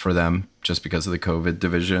for them just because of the COVID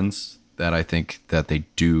divisions. That I think that they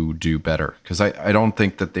do better, because I don't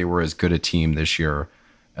think that they were as good a team this year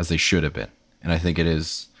as they should have been, and I think it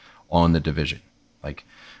is on the division. Like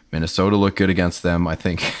Minnesota looked good against them. I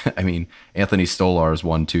think. I mean, Anthony Stolarz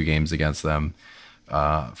won 2 games against them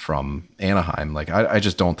from Anaheim. Like I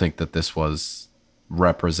just don't think that this was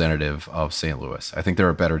representative of St. Louis. I think they're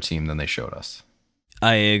a better team than they showed us.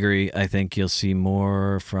 I agree. I think you'll see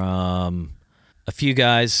more from a few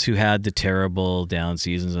guys who had the terrible down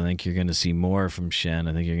seasons. I think you're going to see more from Shen.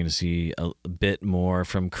 I think you're going to see a bit more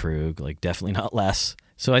from Krug, like definitely not less.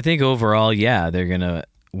 So I think overall, yeah, they're going to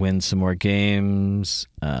win some more games,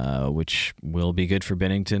 which will be good for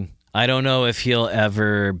Binnington. I don't know if he'll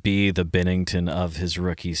ever be the Binnington of his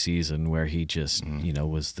rookie season, where he just,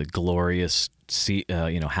 was the glorious,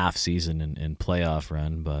 half season and playoff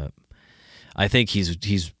run. But I think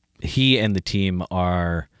he and the team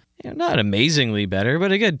are not amazingly better,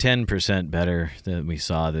 but a good 10% better than we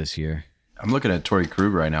saw this year. I'm looking at Torrey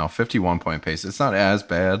Krug right now, 51-point pace. It's not as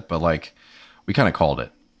bad, but like we kind of called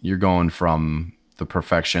it. You're going from the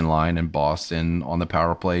perfection line in Boston on the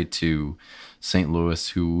power play to St. Louis,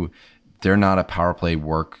 who they're not a power play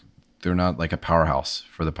they're not like a powerhouse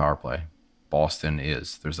for the power play. Boston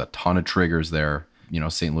is. There's a ton of triggers there.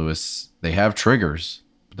 St. Louis, they have triggers,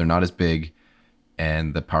 but they're not as big,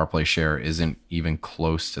 and the power play share isn't even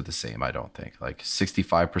close to the same, I don't think. Like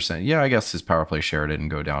 65%. Yeah, I guess his power play share didn't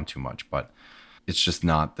go down too much, but it's just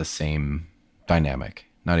not the same dynamic.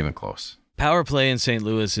 Not even close. Power play in St.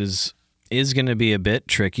 Louis is going to be a bit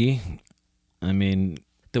tricky. I mean,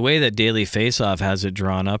 the way that Daily Faceoff has it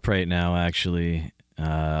drawn up right now, actually,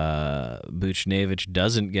 Buchnevich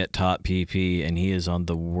doesn't get top PP, and he is on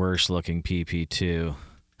the worst-looking PP too.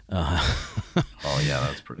 Oh yeah,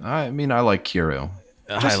 that's pretty. I mean, I like Kirill.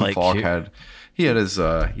 Justin Falk had his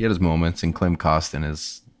moments, and Klim Kostin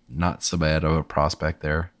is not so bad of a prospect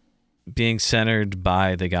there. Being centered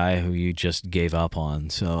by the guy who you just gave up on,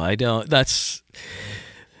 so that's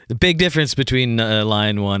the big difference between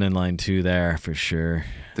line 1 and line 2 there for sure.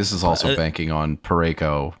 This is also banking on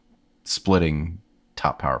Parayko splitting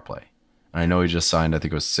top power play. And I know he just signed, I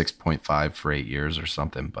think it was 6.5 for 8 years or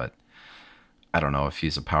something, but I don't know if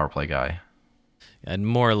he's a power play guy. And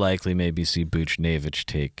more likely maybe see Buchnevich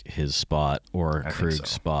take his spot or Krug's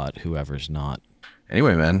spot, whoever's not.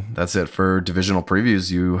 Anyway, man, that's it for divisional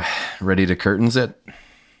previews. You ready to curtains it?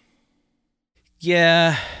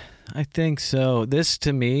 Yeah, I think so. This,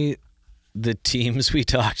 to me, the teams we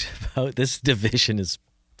talked about, this division is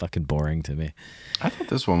fucking boring to me. I thought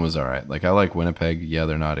this one was all right. Like, I like Winnipeg. Yeah,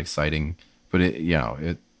 they're not exciting, but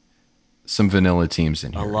some vanilla teams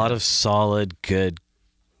in here. A lot of solid, good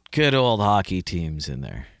old hockey teams in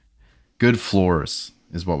there. Good floors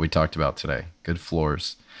is what we talked about today. Good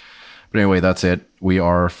floors. But anyway, that's it. We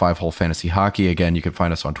are 5-Hole Fantasy Hockey. Again, you can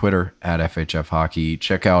find us on Twitter at FHF Hockey.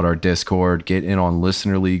 Check out our Discord. Get in on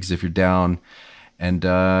listener leagues if you're down. And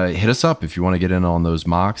hit us up if you want to get in on those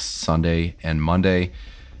mocks Sunday and Monday.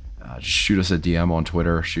 Just shoot us a DM on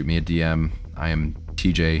Twitter. Shoot me a DM. I am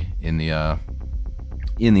TJ in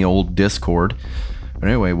the old Discord. But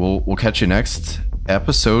anyway, we'll catch you next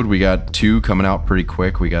episode. We got 2 coming out pretty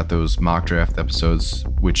quick. We got those mock draft episodes,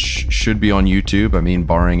 which should be on YouTube. I mean,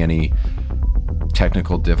 barring any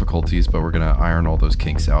technical difficulties, but we're gonna iron all those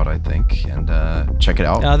kinks out, I think, and check it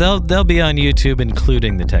out. They'll be on YouTube,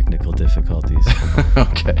 including the technical difficulties.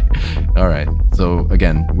 Okay, all right. So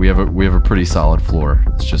again, we have a pretty solid floor.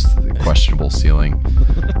 It's just the questionable ceiling.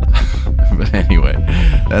 But anyway,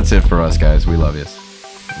 that's it for us, guys. We love you.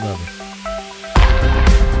 Love it.